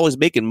DePoto's always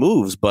making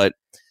moves. But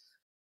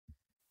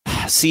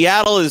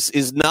Seattle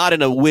is not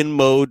in a win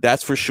mode,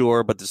 that's for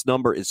sure. But this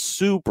number is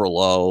super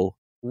low,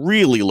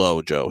 really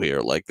low, Joe, here.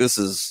 Like this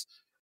is...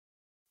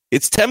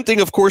 It's tempting,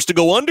 of course, to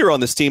go under on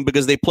this team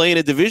because they play in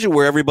a division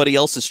where everybody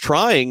else is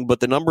trying, but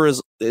the number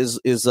is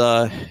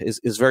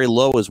very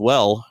low as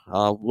well.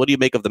 What do you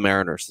make of the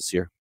Mariners this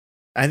year?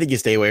 I think you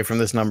stay away from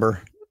this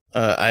number.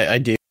 I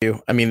do.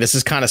 I mean, this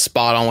is kind of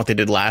spot on what they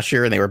did last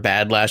year, and they were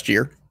bad last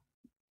year.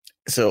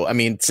 So, I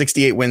mean,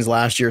 68 wins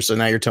last year. So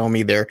now you're telling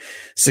me they're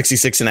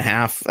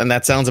 66.5, and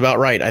that sounds about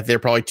right. They're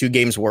probably 2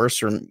 games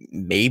worse, or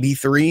maybe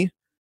 3,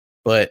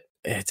 but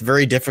it's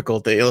very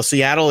difficult.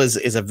 Seattle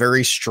is a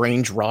very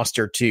strange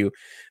roster too,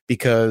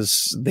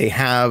 because they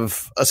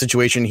have a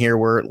situation here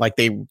where like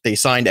they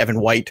signed Evan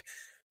White,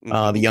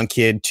 the young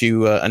kid,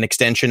 to an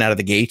extension out of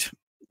the gate.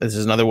 This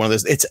is another one of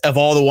those. It's of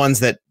all the ones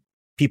that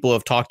people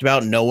have talked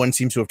about, no one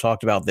seems to have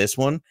talked about this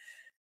one.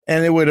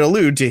 And it would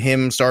allude to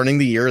him starting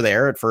the year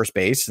there at first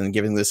base and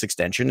giving this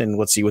extension, and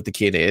let's see what the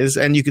kid is.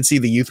 And you can see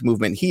the youth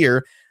movement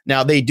here.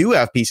 Now, they do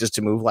have pieces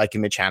to move, like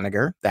Mitch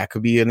Haniger. That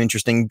could be an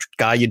interesting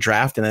guy you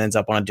draft and then ends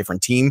up on a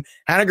different team.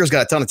 Haniger's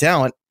got a ton of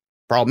talent.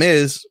 Problem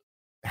is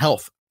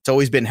health. It's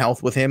always been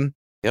health with him.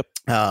 Yep.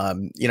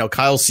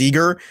 Kyle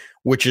Seager,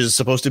 which is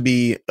supposed to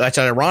be, that's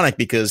ironic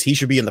because he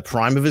should be in the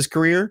prime of his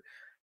career,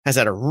 has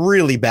had a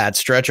really bad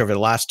stretch over the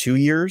last 2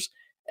 years.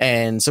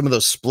 And some of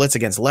those splits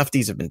against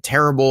lefties have been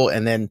terrible.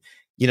 And then,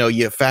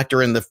 you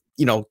factor in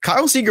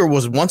Kyle Seager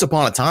was once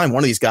upon a time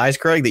one of these guys,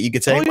 Craig, that you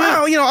could say,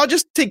 I'll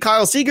just take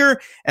Kyle Seager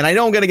and I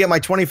know I'm going to get my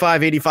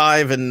 25,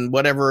 85 and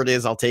whatever it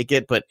is, I'll take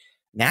it. But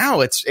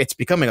now it's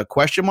becoming a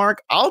question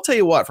mark. I'll tell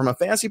you what, from a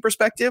fantasy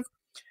perspective,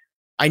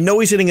 I know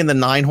he's hitting in the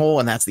 9 hole,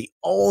 and that's the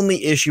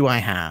only issue I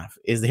have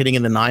is the hitting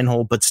in the 9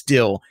 hole. But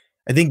still,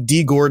 I think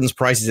D Gordon's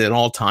price is at an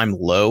all-time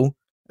low.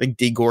 I think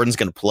D Gordon's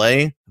going to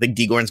play. I think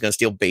D Gordon's going to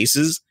steal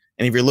bases.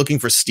 And if you're looking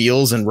for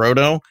steals in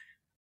Roto,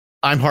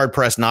 I'm hard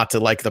pressed not to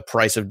like the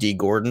price of D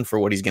Gordon for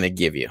what he's going to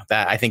give you.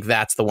 I think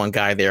that's the one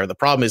guy there. The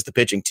problem is the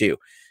pitching too.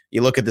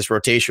 You look at this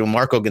rotation: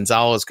 Marco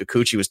Gonzalez,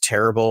 Kikuchi was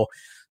terrible.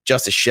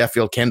 Justice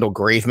Sheffield, Kendall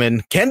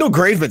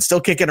Graveman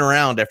still kicking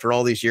around after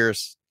all these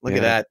years. Look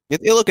at that.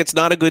 It's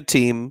not a good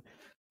team,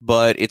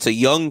 but it's a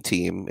young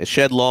team.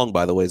 Shed Long,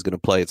 by the way, is going to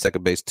play at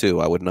second base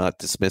too. I would not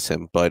dismiss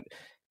him, but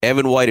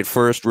Evan White at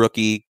first,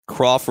 rookie.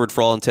 Crawford,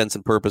 for all intents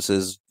and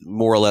purposes,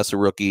 more or less a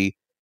rookie.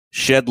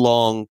 Shed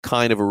Long,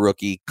 kind of a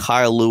rookie.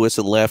 Kyle Lewis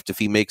in left, if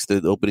he makes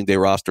the opening day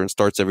roster and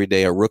starts every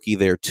day, a rookie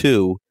there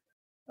too.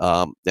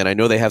 And I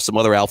know they have some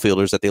other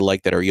outfielders that they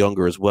like that are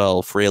younger as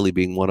well, Fraley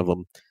being one of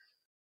them.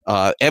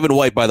 Evan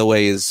White, by the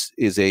way, is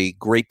a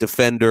great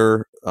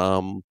defender.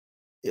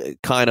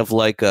 Kind of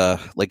like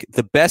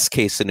the best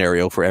case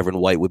scenario for Evan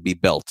White would be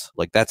Belt.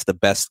 Like that's the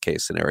best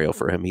case scenario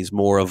for him. He's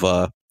more of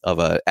a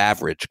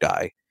average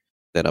guy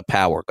than a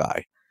power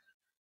guy.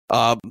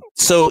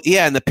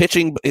 And the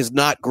pitching is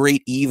not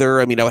great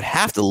either. I mean, I would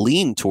have to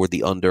lean toward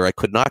the under. I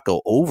could not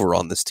go over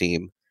on this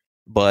team.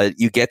 But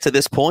you get to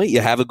this point,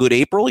 you have a good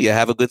April, you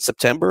have a good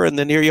September, and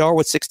then here you are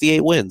with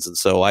 68 wins. And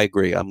so I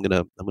agree. I'm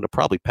gonna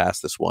probably pass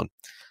this one.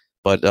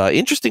 But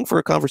interesting for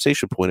a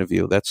conversation point of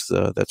view. That's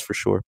for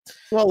sure.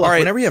 Well, look,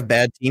 whenever you have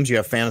bad teams, you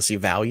have fantasy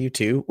value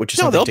too, which is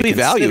there'll be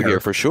value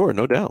here for sure,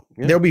 no doubt.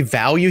 Yeah. There'll be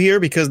value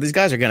here because these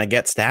guys are going to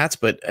get stats.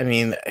 But I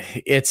mean,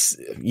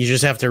 you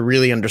just have to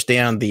really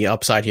understand the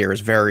upside here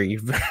is very,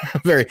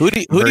 very. Who do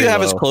you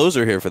have as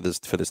closer here for this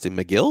team?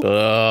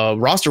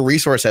 McGill? Roster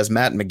Resource has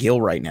Matt McGill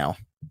right now.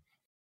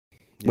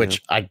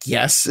 Which I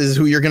guess is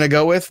who you're going to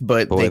go with,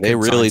 but they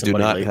really do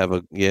not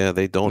have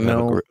they don't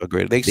have a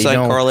great. They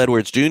signed Carl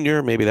Edwards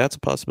Jr. Maybe that's a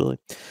possibility.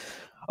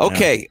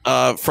 Okay,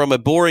 from a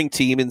boring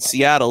team in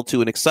Seattle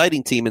to an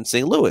exciting team in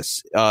St.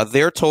 Louis.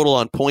 Their total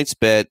on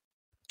PointsBet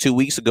 2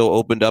 weeks ago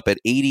opened up at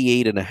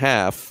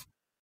 88.5,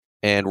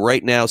 and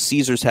right now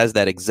Caesars has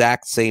that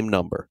exact same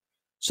number.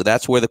 So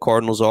that's where the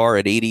Cardinals are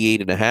at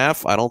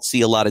 88.5. I don't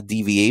see a lot of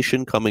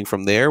deviation coming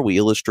from there. We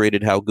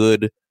illustrated how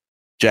good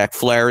Jack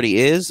Flaherty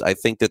is. I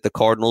think that the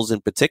Cardinals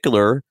in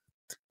particular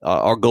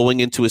are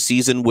going into a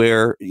season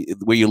where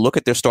you look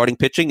at their starting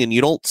pitching and you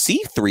don't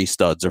see 3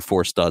 studs or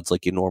 4 studs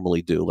like you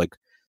normally do. Like,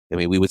 I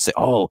mean, we would say,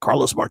 oh,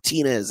 Carlos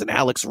Martinez and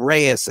Alex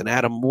Reyes and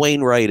Adam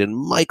Wainwright and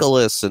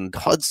Michaelis and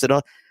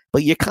Hudson.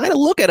 But you kind of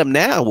look at them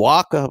now,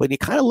 and you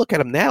kind of look at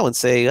them now and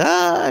say,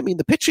 I mean,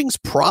 the pitching's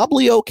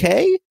probably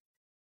okay,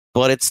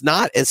 but it's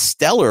not as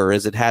stellar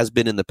as it has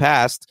been in the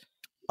past.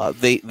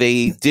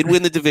 They did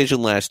win the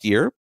division last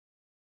year.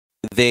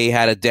 They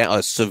had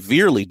a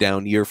severely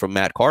down year from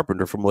Matt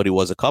Carpenter from what he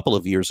was a couple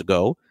of years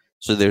ago.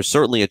 So there's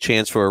certainly a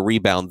chance for a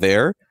rebound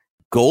there.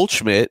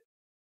 Goldschmidt,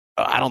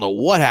 I don't know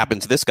what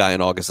happened to this guy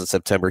in August and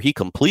September. He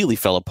completely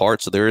fell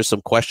apart. So there is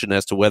some question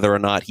as to whether or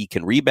not he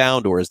can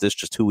rebound, or is this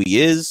just who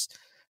he is?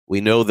 We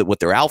know that what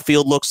their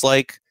outfield looks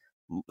like.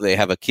 They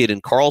have a kid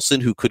in Carlson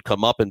who could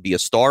come up and be a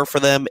star for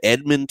them.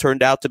 Edman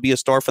turned out to be a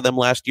star for them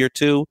last year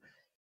too.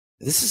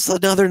 This is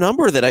another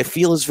number that I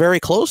feel is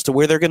very close to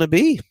where they're going to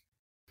be.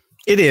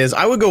 It is.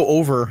 I would go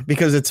over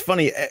because it's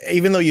funny.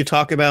 Even though you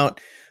talk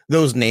about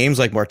those names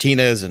like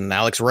Martinez and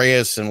Alex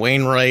Reyes and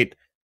Wainwright,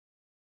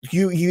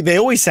 they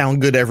always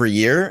sound good every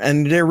year,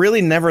 and they're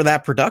really never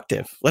that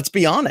productive. Let's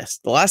be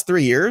honest. The last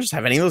 3 years,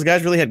 have any of those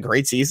guys really had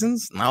great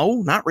seasons?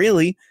 No, not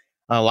really.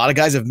 A lot of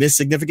guys have missed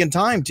significant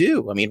time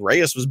too. I mean,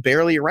 Reyes was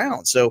barely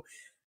around. So,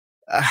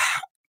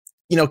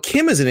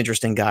 Kim is an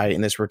interesting guy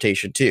in this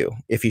rotation too,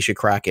 if he should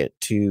crack it,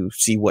 to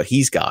see what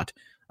he's got.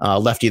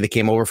 Lefty that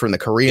came over from the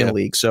Korean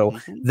League. So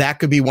that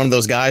could be one of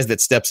those guys that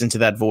steps into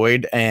that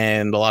void.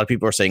 And a lot of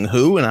people are saying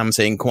who, and I'm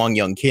saying Kwang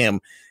Young Kim.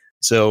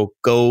 So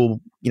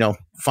go,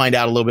 find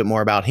out a little bit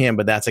more about him,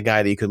 but that's a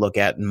guy that you could look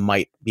at and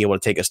might be able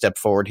to take a step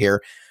forward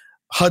here.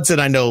 Hudson,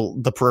 I know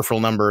the peripheral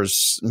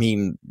numbers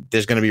mean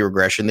there's going to be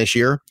regression this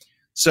year.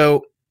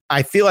 So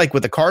I feel like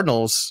with the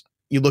Cardinals,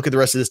 you look at the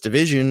rest of this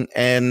division,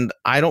 and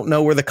I don't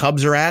know where the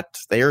Cubs are at.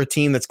 They are a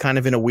team that's kind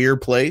of in a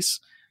weird place.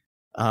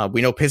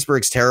 We know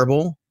Pittsburgh's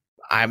terrible.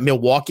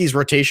 Milwaukee's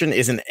rotation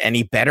isn't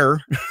any better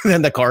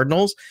than the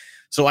Cardinals.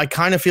 So I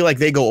kind of feel like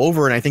they go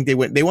over, and I think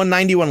they won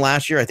 91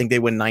 last year. I think they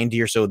win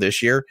 90 or so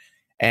this year.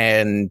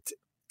 And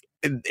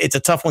it's a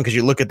tough one because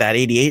you look at that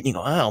 88 and you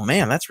go, oh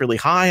man, that's really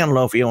high. I don't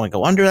know if you want to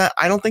go under that.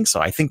 I don't think so.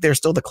 I think they're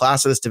still the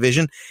class of this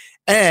division.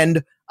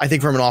 And I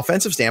think from an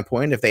offensive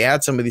standpoint, if they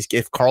add some of these,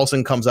 if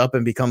Carlson comes up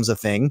and becomes a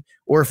thing,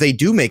 or if they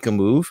do make a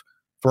move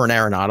for an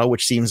Arenado,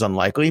 which seems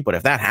unlikely, but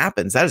if that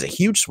happens, that is a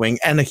huge swing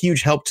and a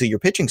huge help to your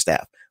pitching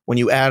staff when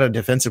you add a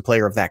defensive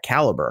player of that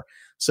caliber.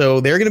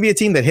 So they're going to be a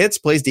team that hits,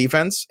 plays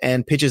defense,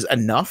 and pitches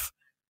enough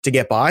to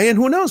get by. And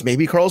who knows,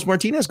 maybe Carlos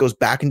Martinez goes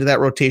back into that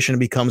rotation and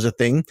becomes a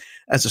thing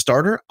as a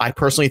starter. I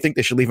personally think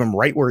they should leave him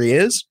right where he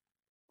is.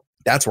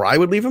 That's where I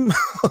would leave him.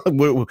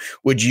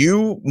 Would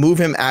you move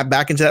him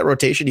back into that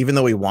rotation, even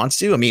though he wants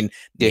to? I mean,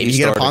 maybe you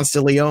get a Ponce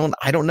de Leon.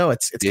 I don't know.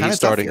 It's kind of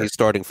starting. He's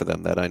starting for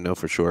them. That I know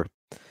for sure.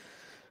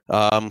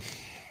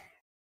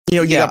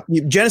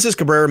 Genesis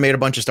Cabrera made a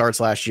bunch of starts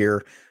last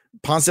year.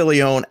 Ponce de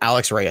Leon,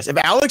 Alex Reyes. If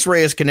Alex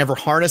Reyes can never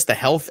harness the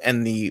health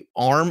and the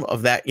arm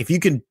of that, if you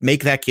can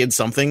make that kid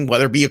something,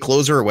 whether it be a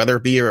closer or whether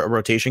it be a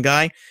rotation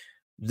guy,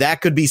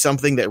 that could be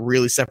something that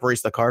really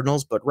separates the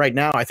Cardinals. But right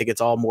now, I think it's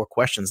all more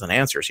questions than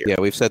answers here. Yeah,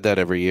 we've said that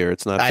every year.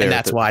 It's not fair. And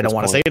that's why I don't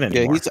want to say it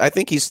anymore. Yeah, I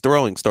think he's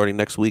throwing starting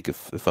next week,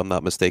 if I'm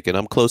not mistaken.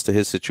 I'm close to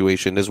his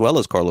situation as well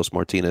as Carlos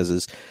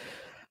Martinez's.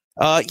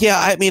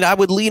 I mean, I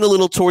would lean a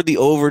little toward the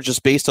over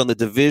just based on the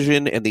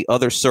division, and the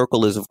other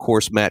circle is, of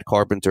course, Matt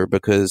Carpenter,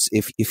 because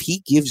if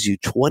he gives you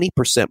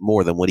 20%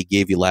 more than what he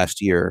gave you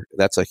last year,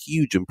 that's a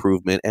huge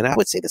improvement. And I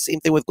would say the same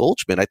thing with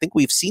Goldschmidt. I think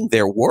we've seen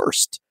their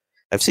worst.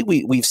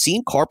 We've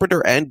seen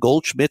Carpenter and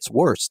Goldschmidt's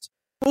worst.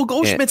 Well,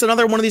 Goldschmidt's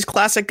another one of these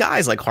classic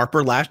guys like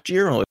Harper last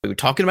year. We were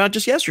talking about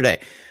just yesterday.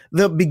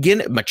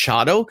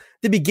 Machado,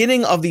 the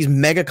beginning of these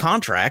mega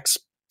contracts,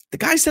 the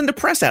guys tend to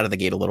press out of the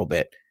gate a little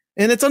bit.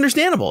 And it's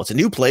understandable. It's a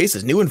new place,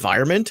 it's a new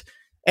environment.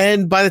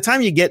 And by the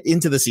time you get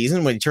into the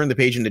season, when you turn the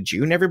page into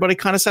June, everybody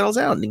kind of settles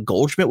out. And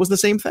Goldschmidt was the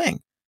same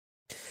thing.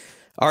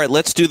 All right,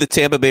 let's do the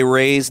Tampa Bay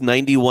Rays.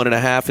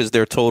 91.5 is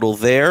their total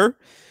there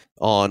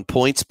on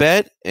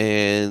PointsBet.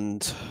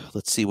 And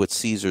let's see what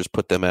Caesars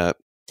put them at.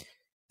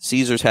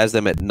 Caesars has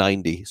them at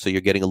 90, so you're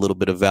getting a little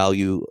bit of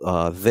value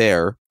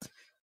there.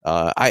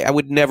 I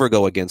would never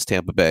go against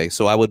Tampa Bay,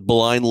 so I would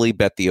blindly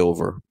bet the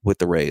over with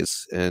the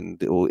Rays. And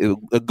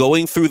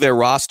going through their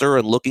roster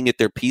and looking at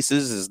their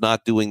pieces is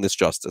not doing this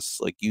justice.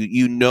 Like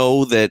you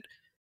know that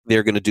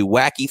they're going to do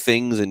wacky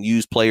things and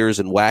use players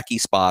in wacky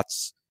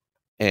spots.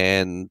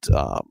 And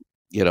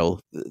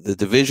the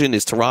division,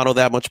 is Toronto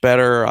that much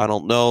better? I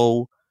don't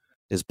know.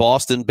 Is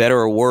Boston better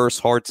or worse?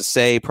 Hard to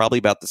say. Probably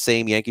about the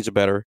same. Yankees are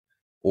better.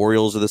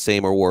 Orioles are the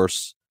same or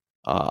worse.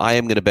 I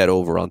am going to bet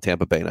over on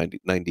Tampa Bay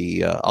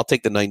 90. I'll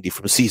take the 90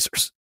 from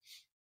Caesars.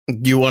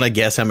 Do you want to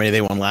guess how many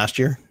they won last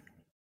year?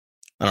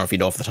 I don't know if you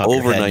know off the top of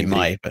your head. 90. You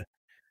might, but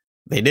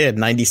They did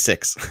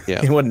 96.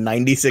 Yeah, they won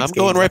 96. I'm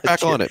going right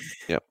back on it.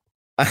 Yep.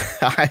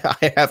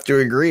 I have to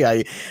agree.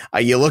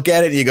 You look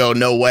at it, and you go,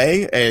 no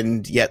way,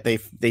 and yet they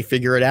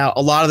figure it out.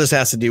 A lot of this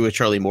has to do with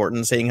Charlie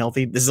Morton staying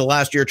healthy. This is the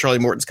last year of Charlie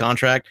Morton's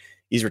contract.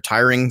 He's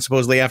retiring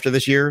supposedly after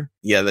this year.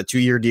 Yeah, the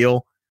 2-year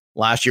deal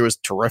last year was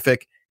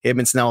terrific. Him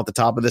and Snell at the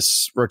top of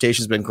this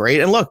rotation has been great.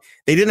 And look,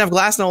 they didn't have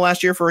Glasnow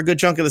last year for a good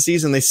chunk of the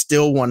season. They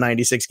still won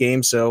 96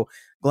 games. So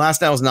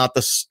Glasnow is not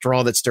the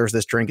straw that stirs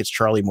this drink. It's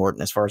Charlie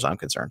Morton, as far as I'm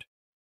concerned.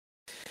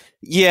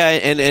 Yeah,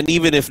 and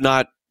even if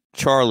not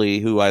Charlie,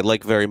 who I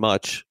like very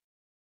much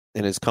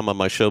and has come on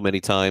my show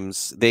many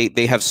times, they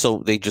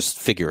just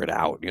figure it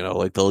out.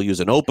 Like they'll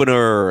use an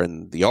opener,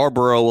 and the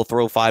Yarborough will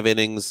throw 5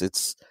 innings.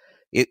 It's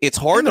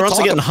hard. And they're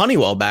also getting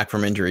Honeywell back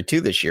from injury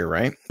too this year,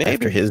 right? Maybe.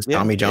 After his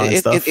Tommy John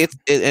stuff.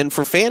 And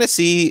for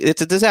fantasy,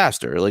 it's a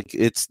disaster. Like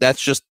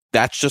that's just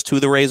who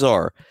the Rays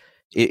are.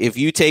 If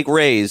you take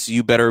Rays,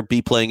 you better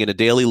be playing in a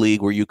daily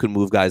league where you can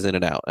move guys in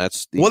and out.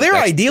 They're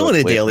ideal in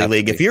a daily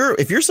league. If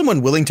you're someone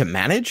willing to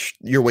manage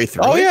your way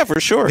through. Oh yeah, for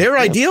sure. They're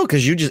ideal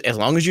because as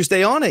long as you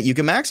stay on it, you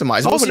can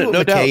maximize. We'll see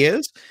what McKay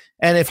is.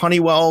 And if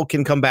Honeywell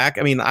can come back,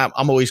 I mean, I'm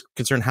always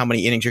concerned how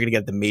many innings you're going to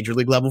get at the major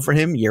league level for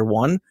him year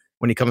one.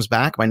 When he comes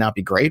back, might not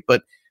be great,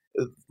 but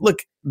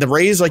look, the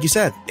Rays, like you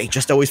said, they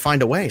just always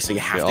find a way. So you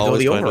have to go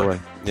the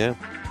over. Yeah,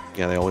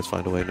 they always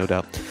find a way, no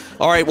doubt.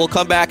 All right, we'll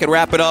come back and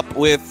wrap it up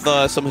with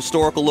some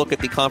historical look at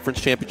the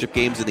conference championship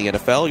games in the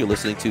NFL. You're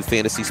listening to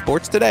Fantasy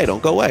Sports Today.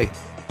 Don't go away.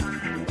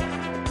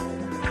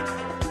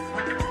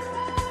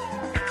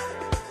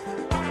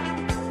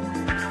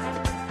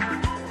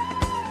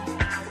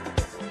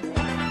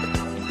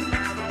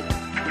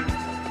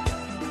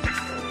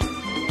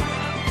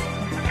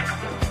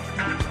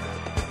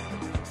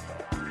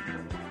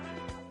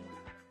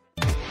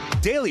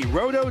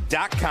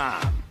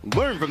 DailyRoto.com.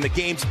 Learn from the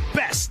game's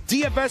best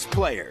DFS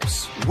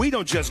players. We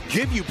don't just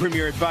give you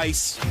premier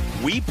advice,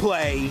 we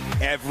play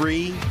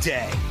every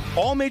day.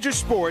 All major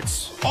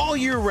sports, all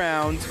year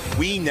round,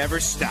 we never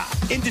stop.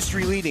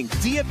 Industry-leading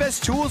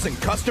DFS tools and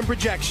custom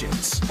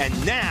projections.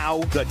 And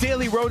now, the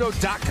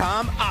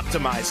DailyRoto.com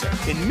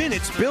Optimizer. In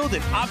minutes, build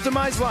and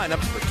optimize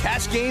lineups for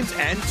cash games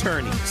and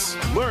tourneys.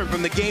 Learn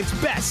from the game's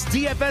best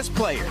DFS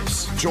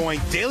players. Join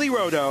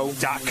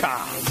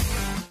DailyRoto.com.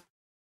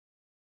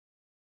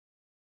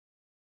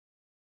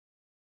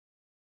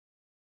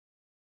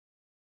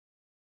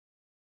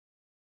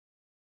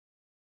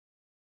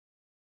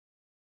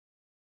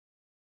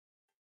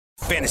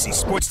 Fantasy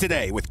Sports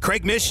Today with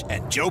Craig Mish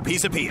and Joe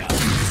Pisapia.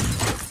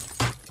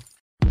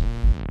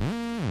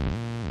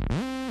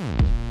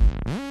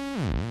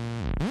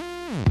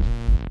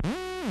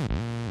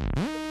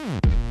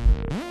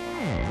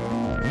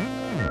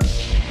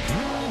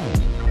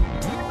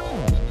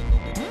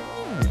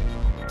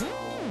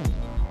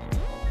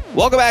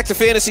 Welcome back to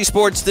Fantasy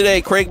Sports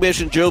Today. Craig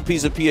Mish and Joe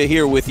Pisapia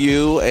here with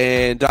you,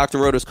 and Dr.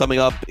 Roto's coming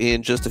up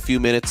in just a few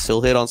minutes.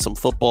 He'll hit on some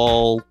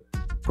football,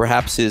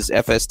 perhaps his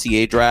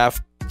FSTA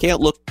draft.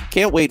 Can't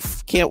wait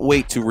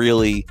to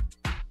really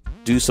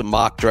do some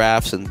mock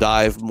drafts and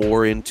dive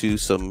more into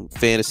some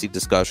fantasy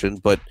discussion.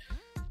 But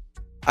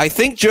I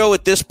think, Joe,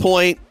 at this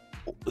point,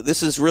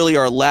 this is really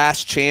our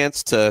last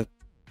chance to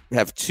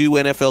have 2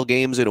 NFL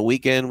games in a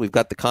weekend. We've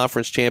got the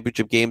conference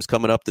championship games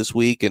coming up this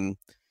week, and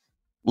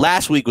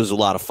last week was a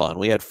lot of fun.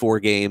 We had 4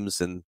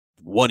 games and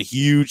one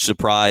huge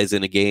surprise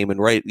in a game.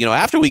 And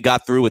after we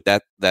got through with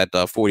that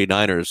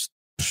 49ers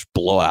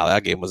blowout,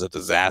 that game was a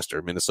disaster.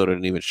 Minnesota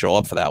didn't even show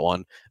up for that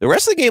one. The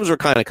rest of the games were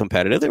kind of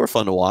competitive. They were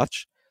fun to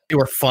watch. They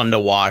were fun to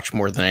watch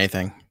more than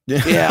anything.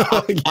 Yeah,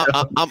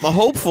 I'm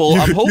hopeful.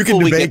 You can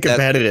debate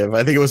competitive.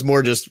 I think it was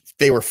more just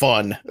they were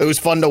fun. It was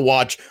fun to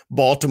watch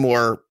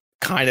Baltimore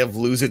kind of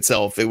lose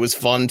itself. It was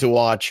fun to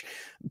watch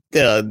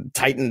the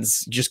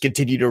Titans just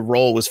continue to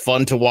roll. It was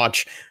fun to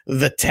watch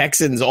the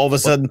Texans all of a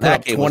sudden put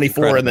up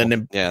 24, and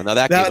then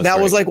that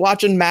was like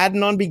watching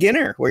Madden on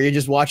beginner, where you're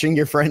just watching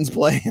your friends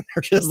play and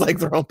they're just like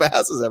throwing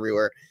passes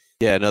everywhere.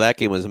 Yeah, no, that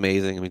game was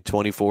amazing. I mean,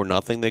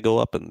 24-0, they go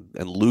up and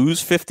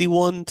lose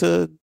 51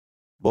 to,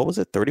 what was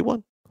it,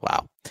 31?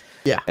 Wow.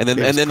 Yeah. And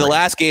then the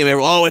last game,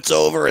 it's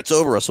over.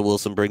 Russell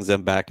Wilson brings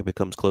them back. It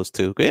becomes close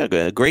too.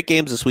 Yeah, great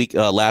games this week,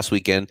 last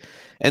weekend.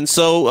 And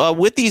so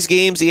with these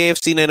games, the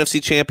AFC and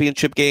NFC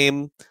championship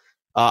game,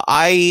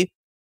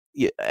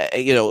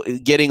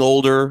 getting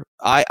older,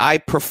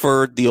 I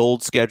preferred the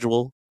old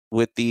schedule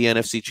with the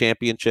NFC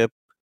championship,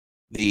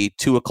 the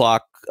 2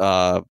 o'clock,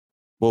 what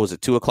was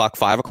it? 2 o'clock,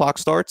 5 o'clock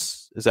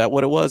starts. Is that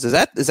what it was? Is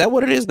that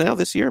what it is now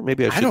this year?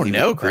 Maybe I don't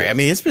know, Greg. I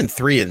mean, it's been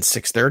 3 and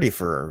 6:30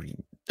 for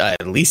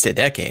at least a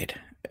decade,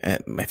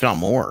 if not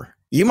more.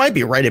 You might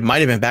be right. It might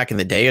have been back in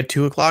the day a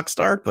 2 o'clock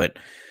start, but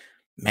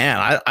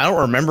man, I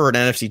don't remember an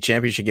NFC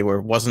championship game where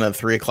it wasn't a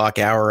 3 o'clock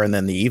hour and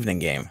then the evening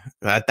game.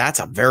 That's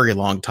a very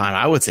long time.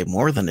 I would say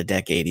more than a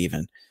decade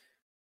even.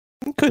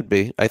 It could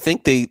be. I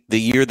think the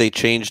year they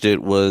changed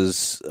it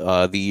was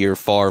the year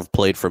Favre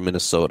played for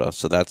Minnesota.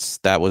 So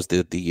that was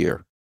the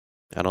year.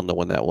 I don't know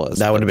when that was.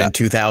 That would have been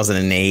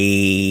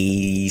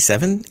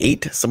 2007,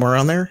 8, somewhere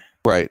around there.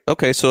 Right.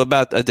 Okay. So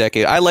about a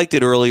decade. I liked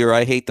it earlier.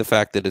 I hate the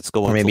fact that it's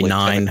going Or maybe to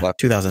like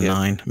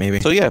 2009, maybe.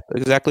 So yeah,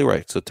 exactly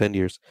right. So 10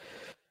 years.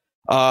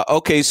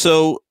 Okay.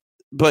 So,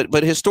 but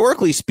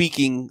historically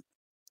speaking,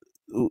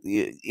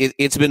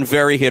 it's been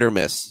very hit or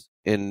miss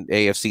in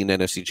AFC and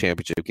NFC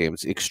championship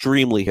games.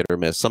 Extremely hit or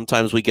miss.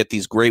 Sometimes we get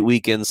these great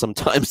weekends.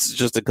 Sometimes it's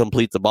just a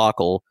complete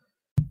debacle.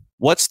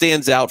 What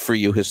stands out for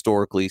you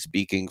historically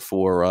speaking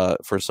for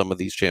some of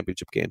these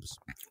championship games?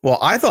 Well,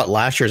 I thought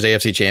last year's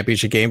AFC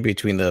championship game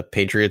between the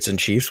Patriots and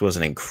Chiefs was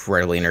an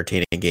incredibly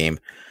entertaining game.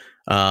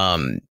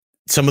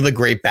 Some of the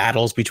great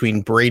battles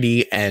between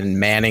Brady and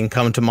Manning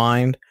come to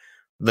mind.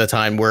 The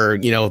time where,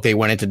 they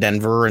went into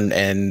Denver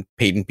and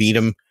Peyton beat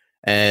them.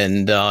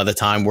 And the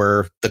time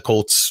where the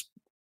Colts,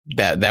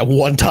 that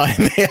one time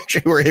they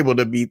actually were able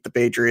to beat the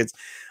Patriots.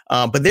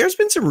 But there's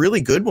been some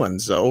really good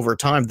ones over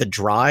time. The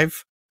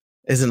Drive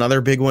is another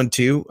big one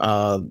too.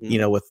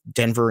 With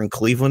Denver and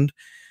Cleveland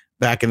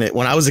back in it.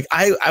 When I was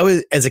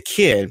as a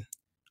kid,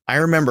 I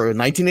remember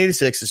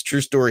 1986 is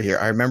true story here.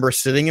 I remember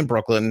sitting in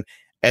Brooklyn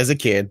as a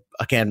kid.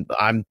 Again,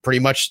 I'm pretty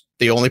much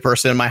the only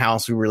person in my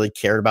house who really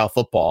cared about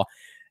football.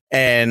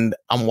 And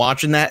I'm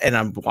watching that, and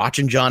I'm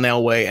watching John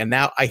Elway. And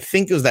now I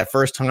think it was that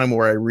first time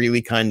where I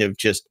really kind of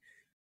just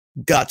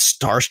got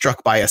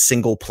starstruck by a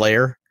single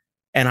player.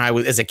 And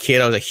as a kid,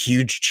 I was a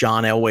huge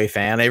John Elway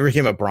fan. I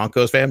became a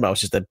Broncos fan, but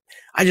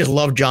I just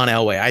loved John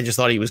Elway. I just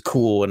thought he was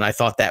cool. And I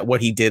thought that what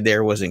he did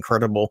there was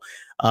incredible.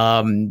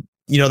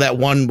 That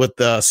one with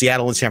the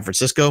Seattle and San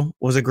Francisco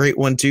was a great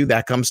one too.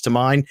 That comes to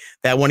mind.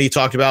 That one he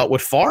talked about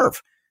with Favre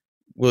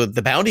with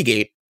the Bounty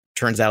Gate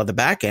turns out at the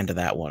back end of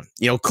that one.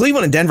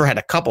 Cleveland and Denver had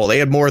a couple. They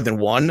had more than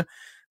one.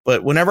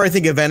 But whenever I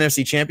think of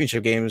NFC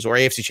championship games or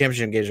AFC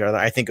championship games, rather,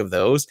 I think of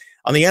those.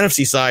 On the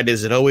NFC side,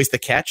 is it always the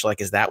catch? Like,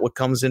 is that what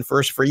comes in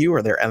first for you? Or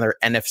are there other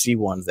NFC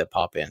ones that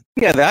pop in?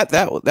 Yeah,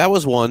 that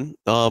was one.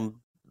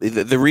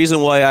 The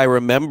reason why I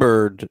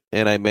remembered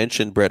and I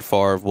mentioned Brett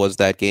Favre was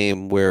that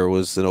game where it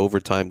was an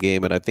overtime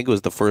game, and I think it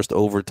was the first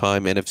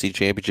overtime NFC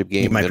championship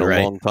game in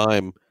a long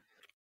time.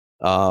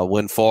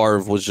 When Favre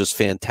was just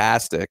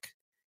fantastic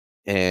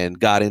and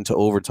got into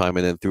overtime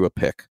and then threw a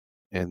pick.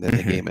 And then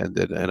the game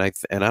ended, and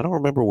I don't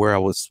remember where I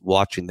was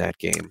watching that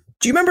game.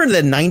 Do you remember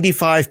the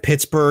 95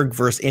 Pittsburgh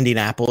versus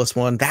Indianapolis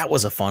one? That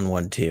was a fun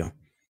one too.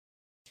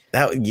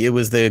 It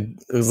was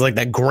like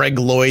that Greg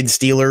Lloyd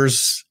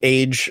Steelers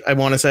age, I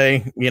want to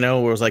say. Where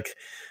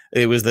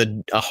it was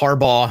the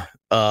Harbaugh.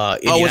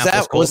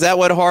 Was that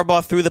what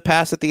Harbaugh threw the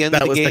pass at the end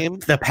of the game?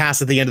 The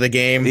pass at the end of the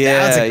game. Yeah,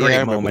 that was a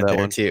great moment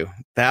there too.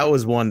 That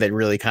was one that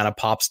really kind of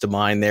pops to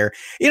mind there.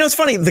 It's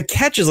funny. The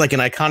catch is like an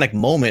iconic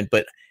moment,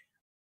 but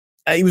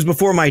it was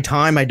before my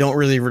time. I don't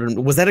really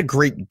remember. Was that a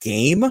great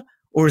game,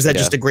 or was that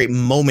just a great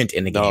moment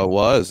in the game? No, it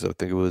was. I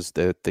think it was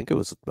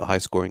a high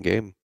scoring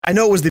game. I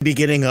know it was the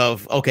beginning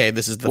of,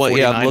 this is the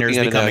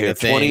 49ers becoming a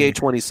thing.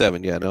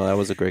 28-27. Yeah, no, that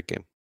was a great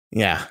game.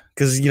 Yeah,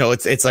 because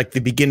it's like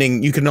the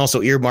beginning. You can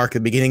also earmark the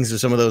beginnings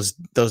of some of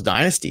those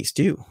dynasties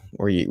too,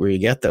 where you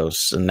get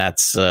those, and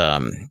that's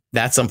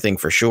something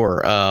for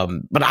sure.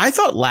 But I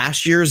thought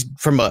last year's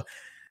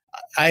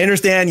I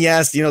understand,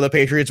 yes, the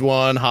Patriots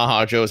won.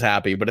 Haha, Joe's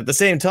happy. But at the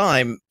same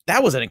time,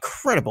 that was an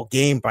incredible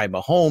game by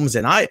Mahomes.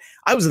 And I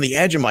was on the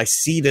edge of my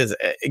seat as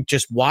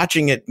just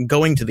watching it and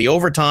going to the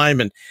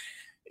overtime. And,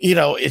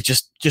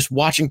 it's just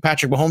watching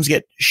Patrick Mahomes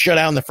get shut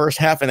out in the first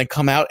half and then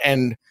come out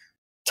and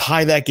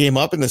tie that game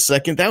up in the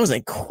second. That was an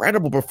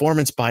incredible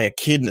performance by a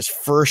kid in his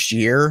first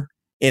year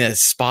in a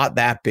spot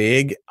that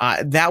big.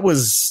 That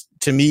was,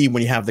 to me,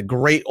 when you have the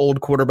great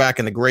old quarterback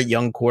and the great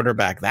young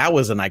quarterback, that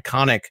was an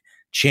iconic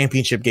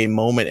championship game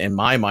moment in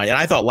my mind. And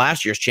I thought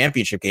last year's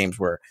championship games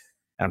were,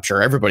 I'm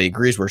sure everybody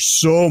agrees, were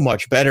so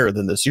much better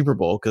than the Super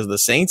Bowl, because the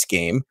Saints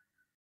game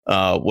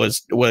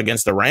was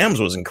against the Rams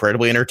was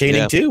incredibly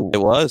entertaining too.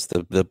 It was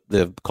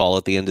the call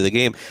at the end of the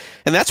game.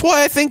 And that's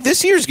why I think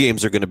this year's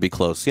games are going to be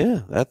close.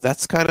 Yeah.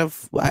 That's kind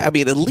of, at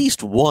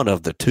least one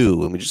of the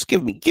two. Just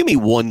give me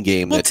one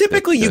game. Well,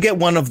 typically you get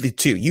one of the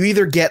two. You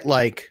either get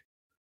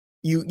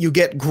you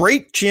get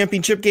great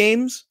championship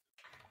games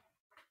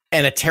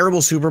and a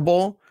terrible Super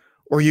Bowl,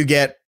 or you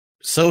get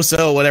so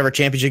whatever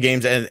championship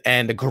games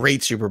and a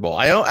great Super Bowl.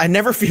 I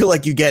never feel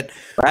like you get.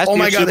 The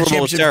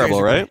championship was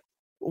terrible, right?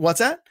 What's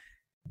that?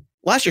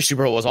 Last year's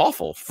Super Bowl was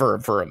awful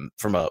from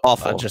a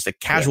just a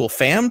casual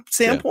fan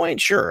standpoint.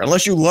 Yeah. Sure,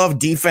 unless you love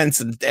defense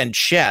and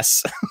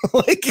chess,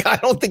 I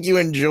don't think you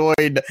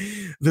enjoyed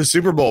the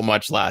Super Bowl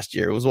much last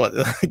year. It was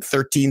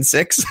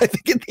 13-6, I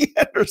think, at the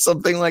end, or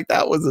something like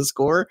that was the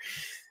score.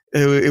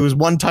 It was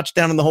one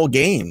touchdown in the whole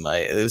game.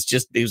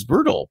 It was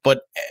brutal,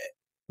 but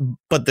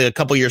the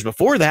couple years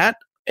before that,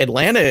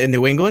 Atlanta and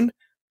New England,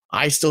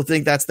 I still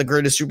think that's the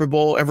greatest Super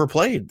Bowl ever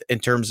played in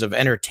terms of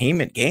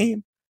entertainment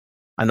game.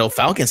 I know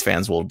Falcons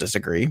fans will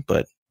disagree,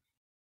 but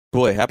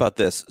boy, how about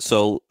this?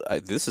 So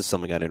this is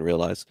something I didn't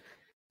realize.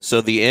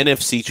 So the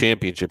NFC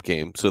Championship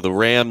game. So the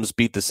Rams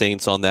beat the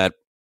Saints on that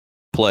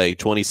play,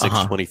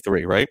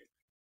 26-23, right?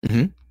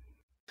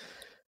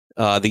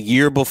 Mm-hmm. The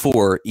year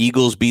before,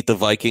 Eagles beat the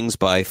Vikings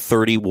by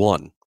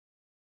 31.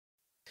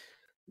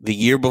 The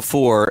year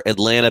before,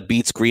 Atlanta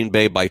beats Green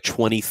Bay by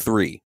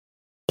 23.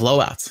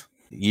 Blowouts.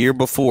 Year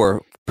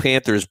before,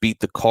 Panthers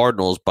beat the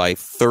Cardinals by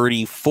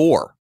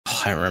 34.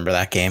 Oh, I remember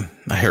that game.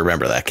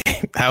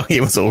 How he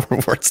was over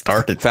before it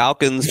started.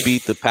 Falcons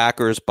beat the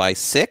Packers by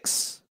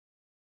 6.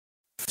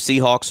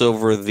 Seahawks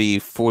over the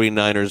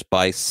 49ers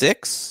by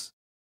 6.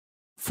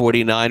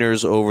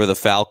 49ers over the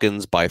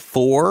Falcons by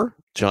 4.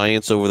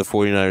 Giants over the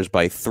 49ers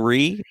by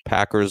 3.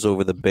 Packers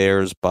over the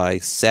Bears by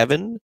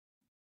 7.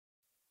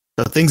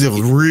 So things have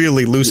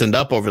really loosened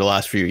up over the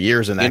last few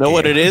years. In that,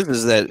 what it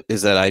is that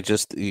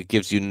it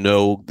gives you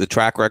the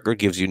track record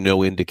gives you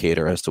no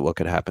indicator as to what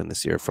could happen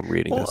this year from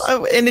reading this.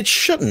 And it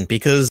shouldn't,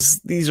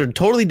 because these are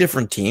totally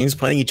different teams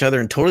playing each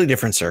other in totally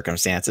different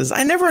circumstances.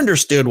 I never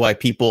understood why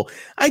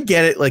I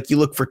get it. Like, you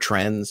look for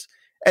trends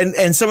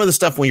and some of the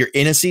stuff when you're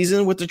in a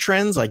season with the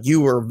trends, like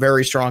you were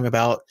very strong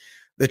about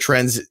the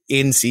trends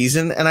in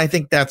season. And I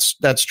think that's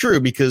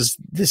true, because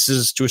this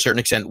is to a certain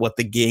extent what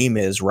the game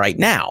is right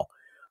now.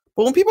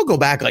 But when people go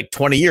back like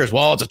 20 years,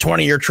 well, it's a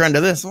 20-year trend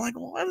of this. I'm like,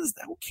 well, what is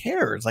that? Who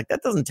cares? Like,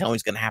 that doesn't tell me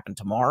it's going to happen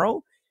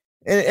tomorrow.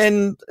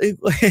 And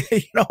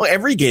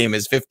every game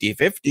is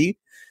 50-50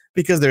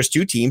 because there's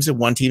two teams and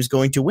one team's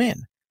going to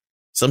win.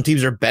 Some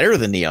teams are better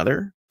than the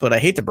other, but I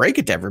hate to break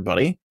it to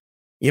everybody.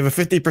 You have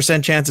a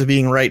 50% chance of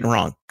being right and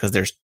wrong because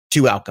there's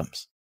two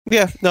outcomes.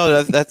 Yeah,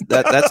 no, that's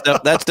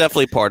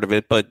definitely part of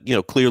it. But,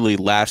 clearly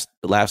last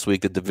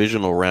week, the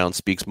divisional round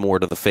speaks more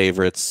to the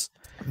favorites.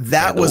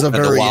 That was a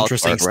very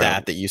interesting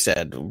stat that you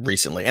said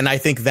recently. And I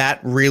think that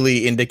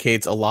really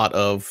indicates a lot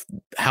of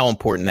how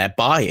important that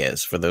bye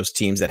is for those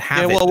teams that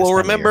have it. Well,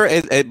 remember,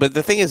 but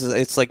the thing is,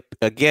 it's like,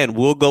 again,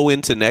 we'll go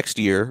into next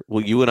year.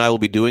 You and I will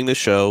be doing the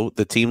show.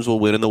 The teams will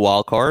win in the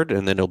wild card,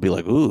 and then it'll be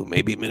like, ooh,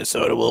 maybe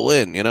Minnesota will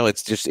win.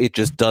 It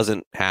just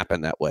doesn't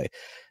happen that way.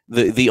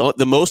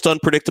 The most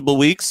unpredictable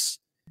weeks,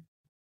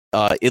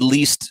 at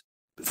least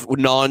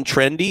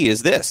non-trendy,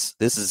 is this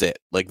is it.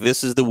 Like,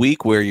 this is the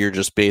week where you're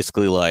just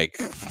basically like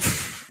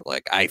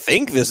I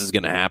think this is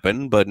going to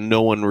happen, but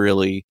no one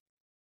really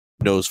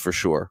knows for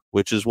sure,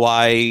 which is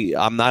why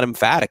I'm not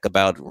emphatic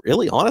about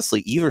really, honestly,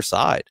 either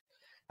side.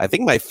 I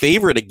think my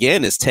favorite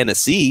again is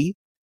Tennessee,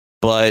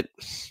 but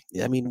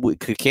I mean,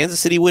 could Kansas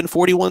City win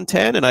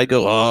 41-10? And I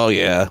go, oh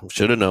yeah,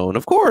 should have known.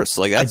 Of course.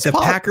 Like, that's the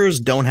Packers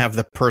don't have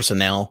the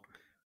personnel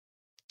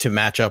to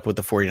match up with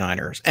the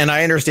 49ers. And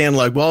I understand,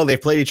 like, well, they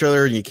played each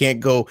other and you can't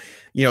go,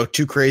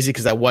 too crazy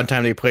because that one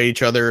time they played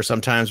each other.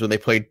 Sometimes when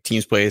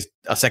teams play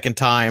a second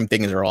time,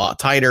 things are a lot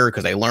tighter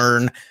because they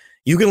learn.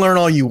 You can learn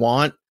all you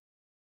want.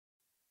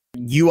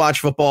 You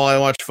watch football. I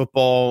watch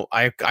football.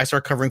 I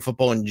start covering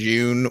football in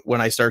June when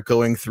I start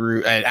going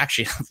through,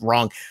 actually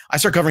wrong. I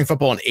start covering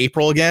football in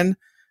April again.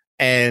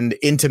 And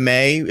into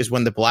May is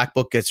when the black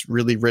book gets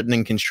really written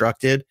and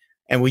constructed.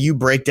 And when you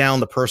break down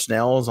the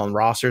personnels on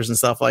rosters and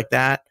stuff like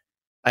that,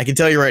 I can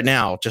tell you right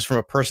now, just from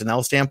a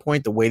personnel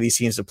standpoint, the way these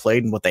teams have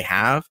played and what they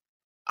have,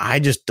 I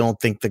just don't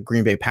think the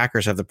Green Bay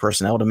Packers have the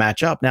personnel to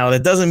match up. Now,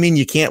 that doesn't mean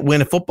you can't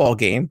win a football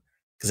game,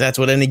 because that's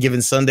what any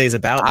given Sunday is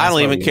about. I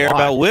don't even care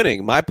about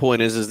winning. My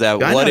point is that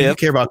what if you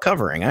care about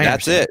covering?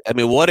 That's it. I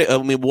mean, what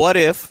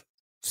if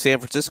San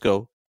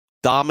Francisco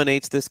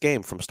dominates this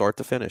game from start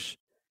to finish,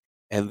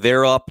 and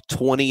they're up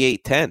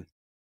 28-10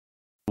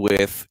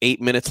 with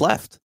 8 minutes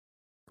left?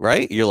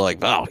 Right? You're like,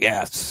 oh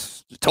yeah,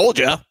 told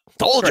you.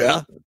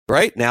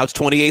 Right? Now it's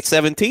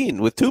 28-17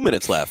 with 2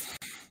 minutes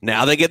left.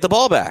 Now they get the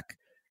ball back.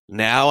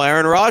 Now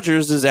Aaron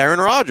Rodgers is Aaron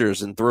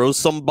Rodgers and throws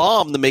some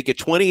bomb to make it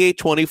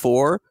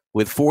 28-24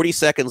 with 40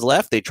 seconds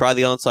left. They try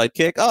the onside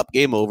kick. Up,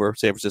 game over.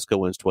 San Francisco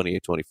wins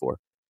 28-24.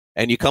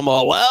 And you come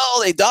all,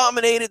 well, they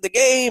dominated the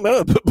game.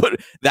 But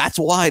that's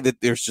why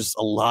that there's just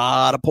a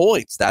lot of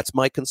points. That's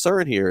my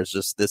concern here. Is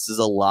just this is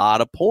a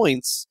lot of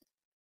points.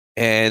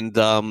 And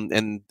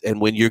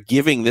when you're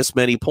giving this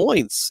many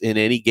points in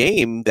any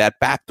game, that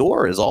back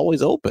door is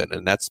always open,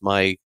 and that's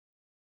my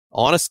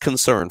honest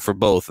concern for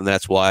both. And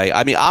that's why,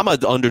 I mean, I'm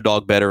an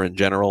underdog better in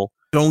general.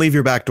 Don't leave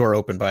your back door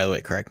open, by the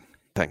way, Craig.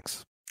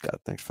 Thanks. God,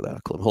 thanks for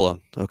that. Hold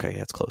on. Okay,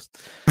 yeah, it's closed.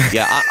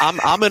 Yeah,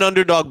 I'm an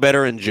underdog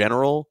better in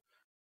general,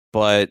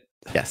 but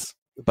yes,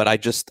 but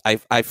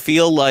I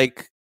feel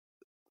like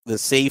the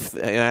safe,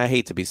 and I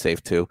hate to be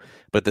safe too,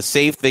 but the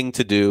safe thing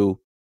to do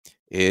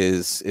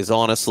is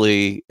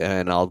honestly,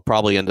 and I'll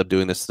probably end up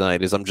doing this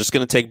tonight, is I'm just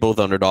going to take both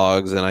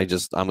underdogs, and I'm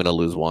going to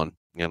lose one.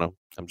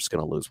 I'm just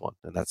going to lose one,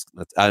 and that's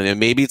I mean,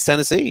 maybe it's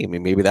Tennessee. I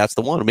mean, maybe that's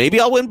the one. Maybe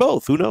I'll win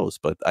both. Who knows?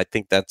 But I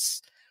think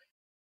that's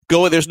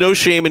going. There's no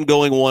shame in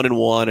going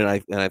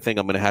 1-1, and I think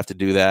I'm going to have to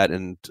do that.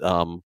 And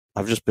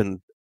I've just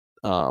been,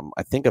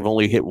 I think I've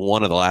only hit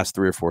one of the last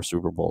 3 or 4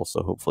 Super Bowls,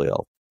 so hopefully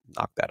I'll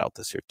knock that out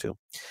this year too.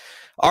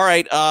 All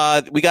right,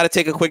 we got to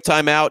take a quick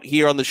time out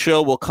here on the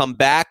show. We'll come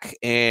back,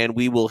 and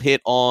we will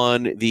hit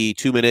on the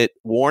 2-minute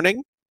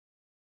warning.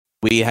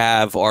 We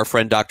have our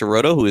friend Dr.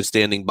 Roto, who is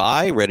standing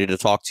by, ready to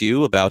talk to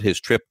you about his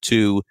trip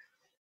to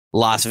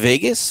Las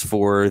Vegas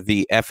for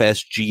the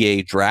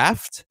FSGA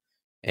draft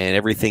and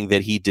everything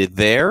that he did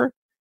there.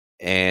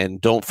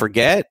 And don't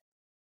forget,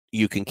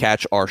 you can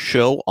catch our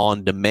show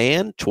on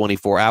demand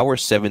 24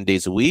 hours, 7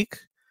 days a week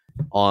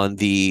on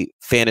the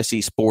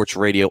Fantasy Sports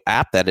Radio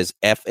app. That is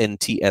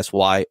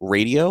FNTSY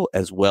Radio,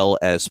 as well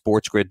as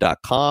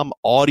sportsgrid.com,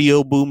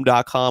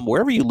 audioboom.com,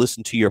 wherever you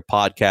listen to your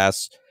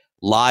podcasts.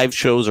 Live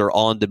shows are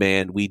on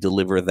demand. We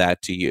deliver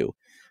that to you.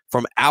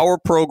 From our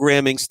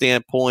programming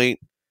standpoint,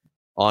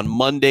 on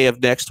Monday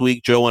of next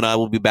week, Joe and I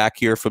will be back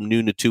here from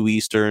noon to 2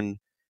 Eastern.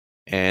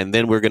 And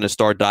then we're going to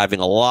start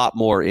diving a lot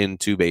more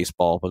into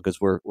baseball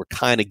because we're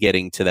kind of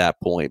getting to that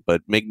point.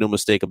 But make no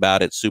mistake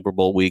about it, Super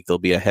Bowl week, there'll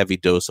be a heavy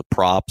dose of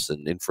props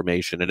and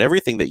information and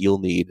everything that you'll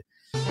need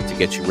to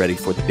get you ready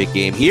for the big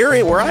game here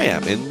where I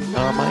am in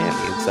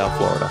Miami, in South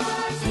Florida,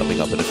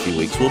 coming up in a few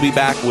weeks. We'll be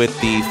back with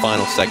the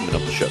final segment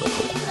of the show.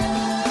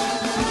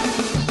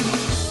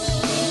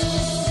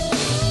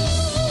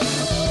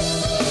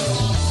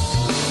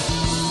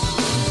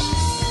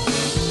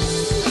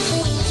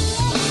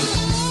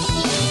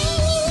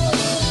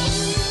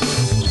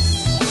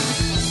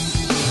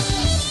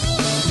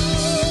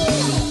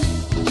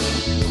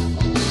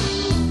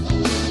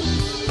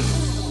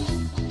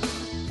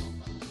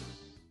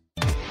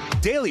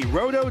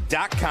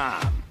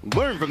 DailyRoto.com.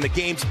 Learn from the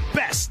game's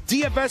best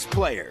DFS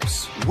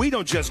players. We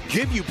don't just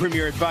give you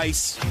premier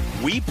advice,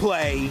 we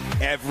play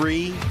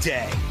every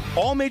day.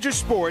 All major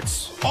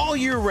sports, all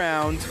year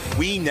round,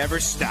 we never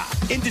stop.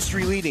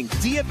 Industry-leading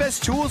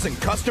DFS tools and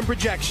custom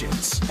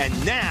projections.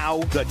 And now,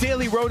 the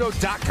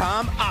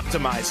DailyRoto.com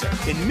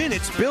Optimizer. In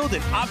minutes, build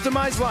and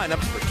optimize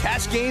lineups for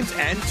cash games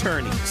and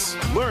tourneys.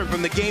 Learn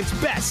from the game's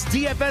best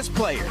DFS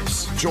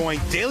players. Join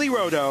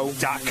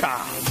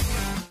DailyRoto.com.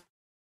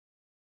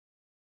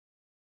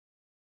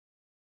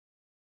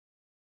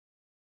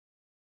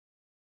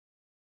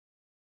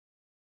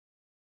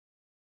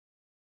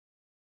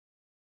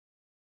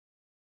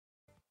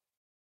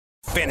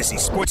 Fantasy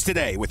Sports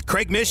Today with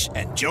Craig Mish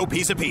and Joe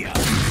Pisapia.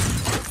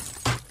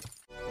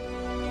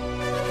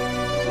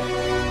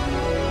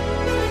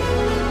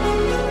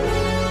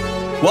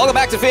 Welcome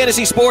back to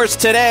Fantasy Sports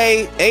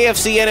Today.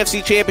 AFC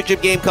NFC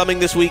Championship game coming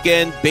this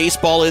weekend.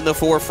 Baseball in the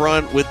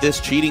forefront with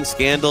this cheating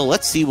scandal.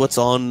 Let's see what's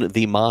on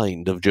the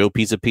mind of Joe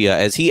Pisapia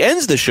as he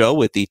ends the show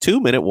with the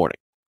 2-minute warning.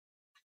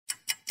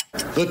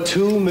 The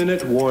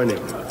 2-minute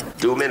warning.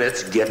 2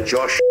 minutes, get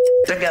your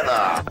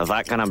together. Is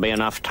that going to be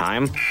enough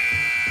time?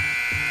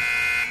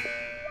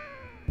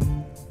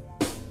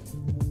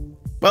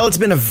 Well, it's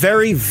been a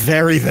very,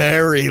 very,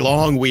 very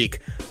long week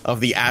of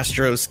the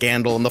Astros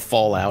scandal and the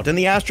fallout. And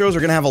the Astros are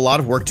going to have a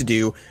lot of work to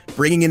do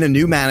bringing in a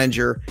new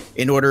manager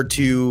in order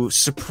to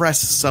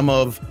suppress some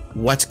of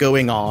what's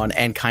going on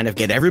and kind of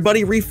get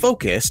everybody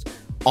refocused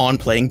on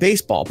playing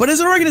baseball. But as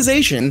an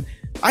organization,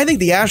 I think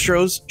the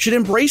Astros should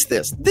embrace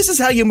this. This is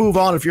how you move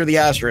on if you're the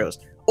Astros.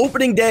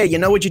 Opening day, you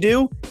know what you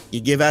do?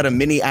 You give out a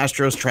mini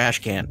Astros trash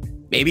can.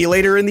 Maybe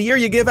later in the year,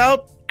 you give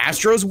out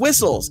Astros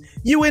whistles.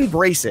 You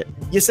embrace it.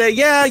 You say,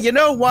 yeah, you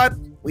know what?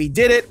 We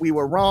did it. We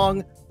were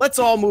wrong. Let's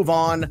all move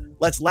on.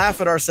 Let's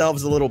laugh at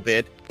ourselves a little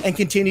bit and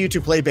continue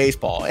to play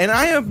baseball. And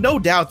I have no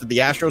doubt that the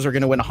Astros are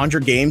going to win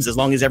 100 games as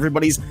long as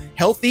everybody's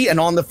healthy and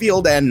on the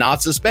field and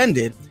not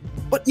suspended.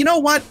 But you know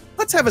what?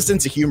 Let's have a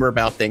sense of humor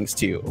about things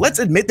too. Let's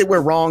admit that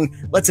we're wrong.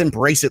 Let's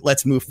embrace it.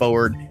 Let's move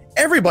forward.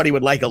 Everybody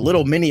would like a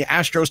little mini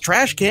Astros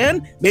trash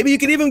can. Maybe you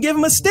could even give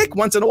them a stick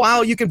once in a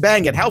while. You can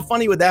bang it. How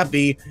funny would that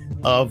be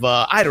of,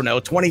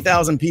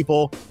 20,000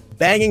 people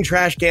banging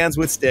trash cans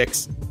with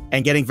sticks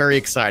and getting very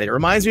excited? It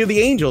reminds me of the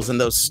Angels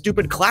and those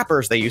stupid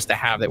clappers they used to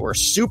have that were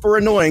super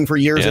annoying for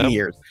years and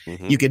years.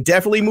 Mm-hmm. You could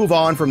definitely move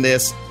on from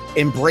this,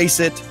 embrace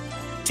it,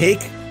 take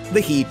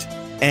the heat,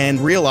 and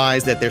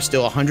realize that there's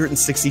still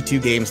 162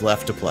 games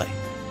left to play.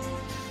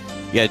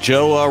 Yeah,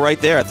 Joe, right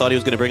there. I thought he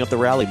was going to bring up the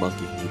rally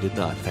monkey. He did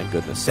not. Thank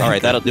goodness. All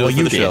right, that'll do it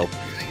for the show.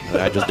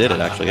 I just did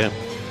it, actually, yeah.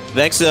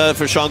 Thanks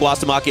for Sean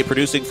Guastamacchi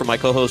producing. For my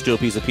co-host, Joe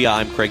Pisapia,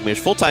 I'm Craig Mish.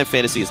 Full-Time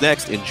Fantasy is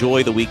next.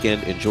 Enjoy the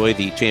weekend. Enjoy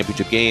the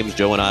championship games.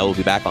 Joe and I will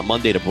be back on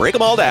Monday to break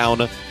them all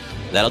down.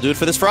 That'll do it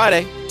for this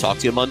Friday. Talk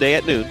to you Monday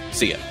at noon.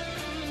 See ya.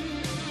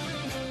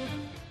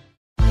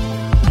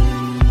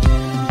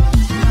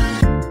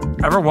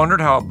 Ever wondered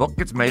how a book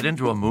gets made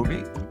into a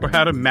movie? Or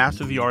how to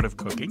master the art of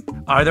cooking?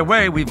 Either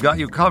way, we've got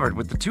you covered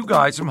with the Two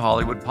Guys from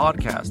Hollywood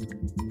podcast.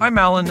 I'm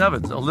Alan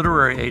Nevins, a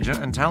literary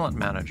agent and talent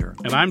manager.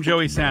 And I'm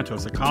Joey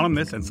Santos, a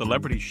columnist and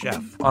celebrity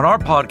chef. On our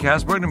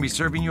podcast, we're going to be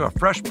serving you a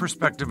fresh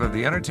perspective of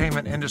the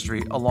entertainment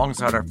industry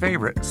alongside our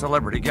favorite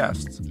celebrity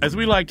guests. As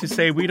we like to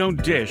say, we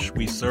don't dish,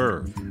 we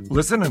serve.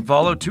 Listen and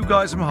follow Two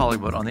Guys from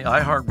Hollywood on the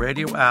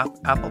iHeartRadio app,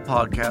 Apple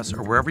Podcasts,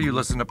 or wherever you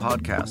listen to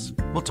podcasts.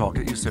 We'll talk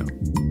at you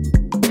soon.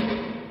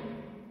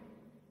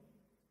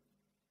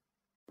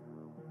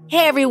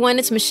 Hey everyone,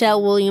 it's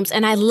Michelle Williams,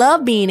 and I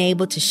love being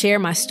able to share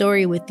my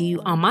story with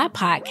you on my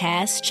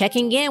podcast,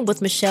 Checking In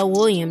with Michelle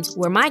Williams,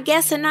 where my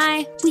guests and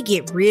I, we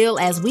get real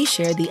as we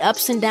share the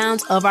ups and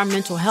downs of our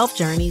mental health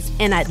journeys,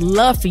 and I'd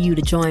love for you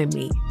to join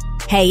me.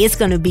 Hey, it's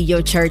going to be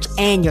your church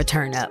and your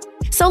turn up.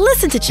 So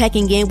listen to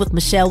Checking In with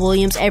Michelle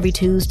Williams every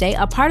Tuesday,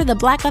 a part of the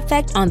Black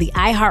Effect on the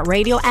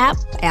iHeartRadio app,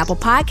 Apple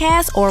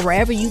Podcasts, or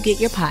wherever you get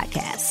your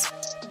podcasts.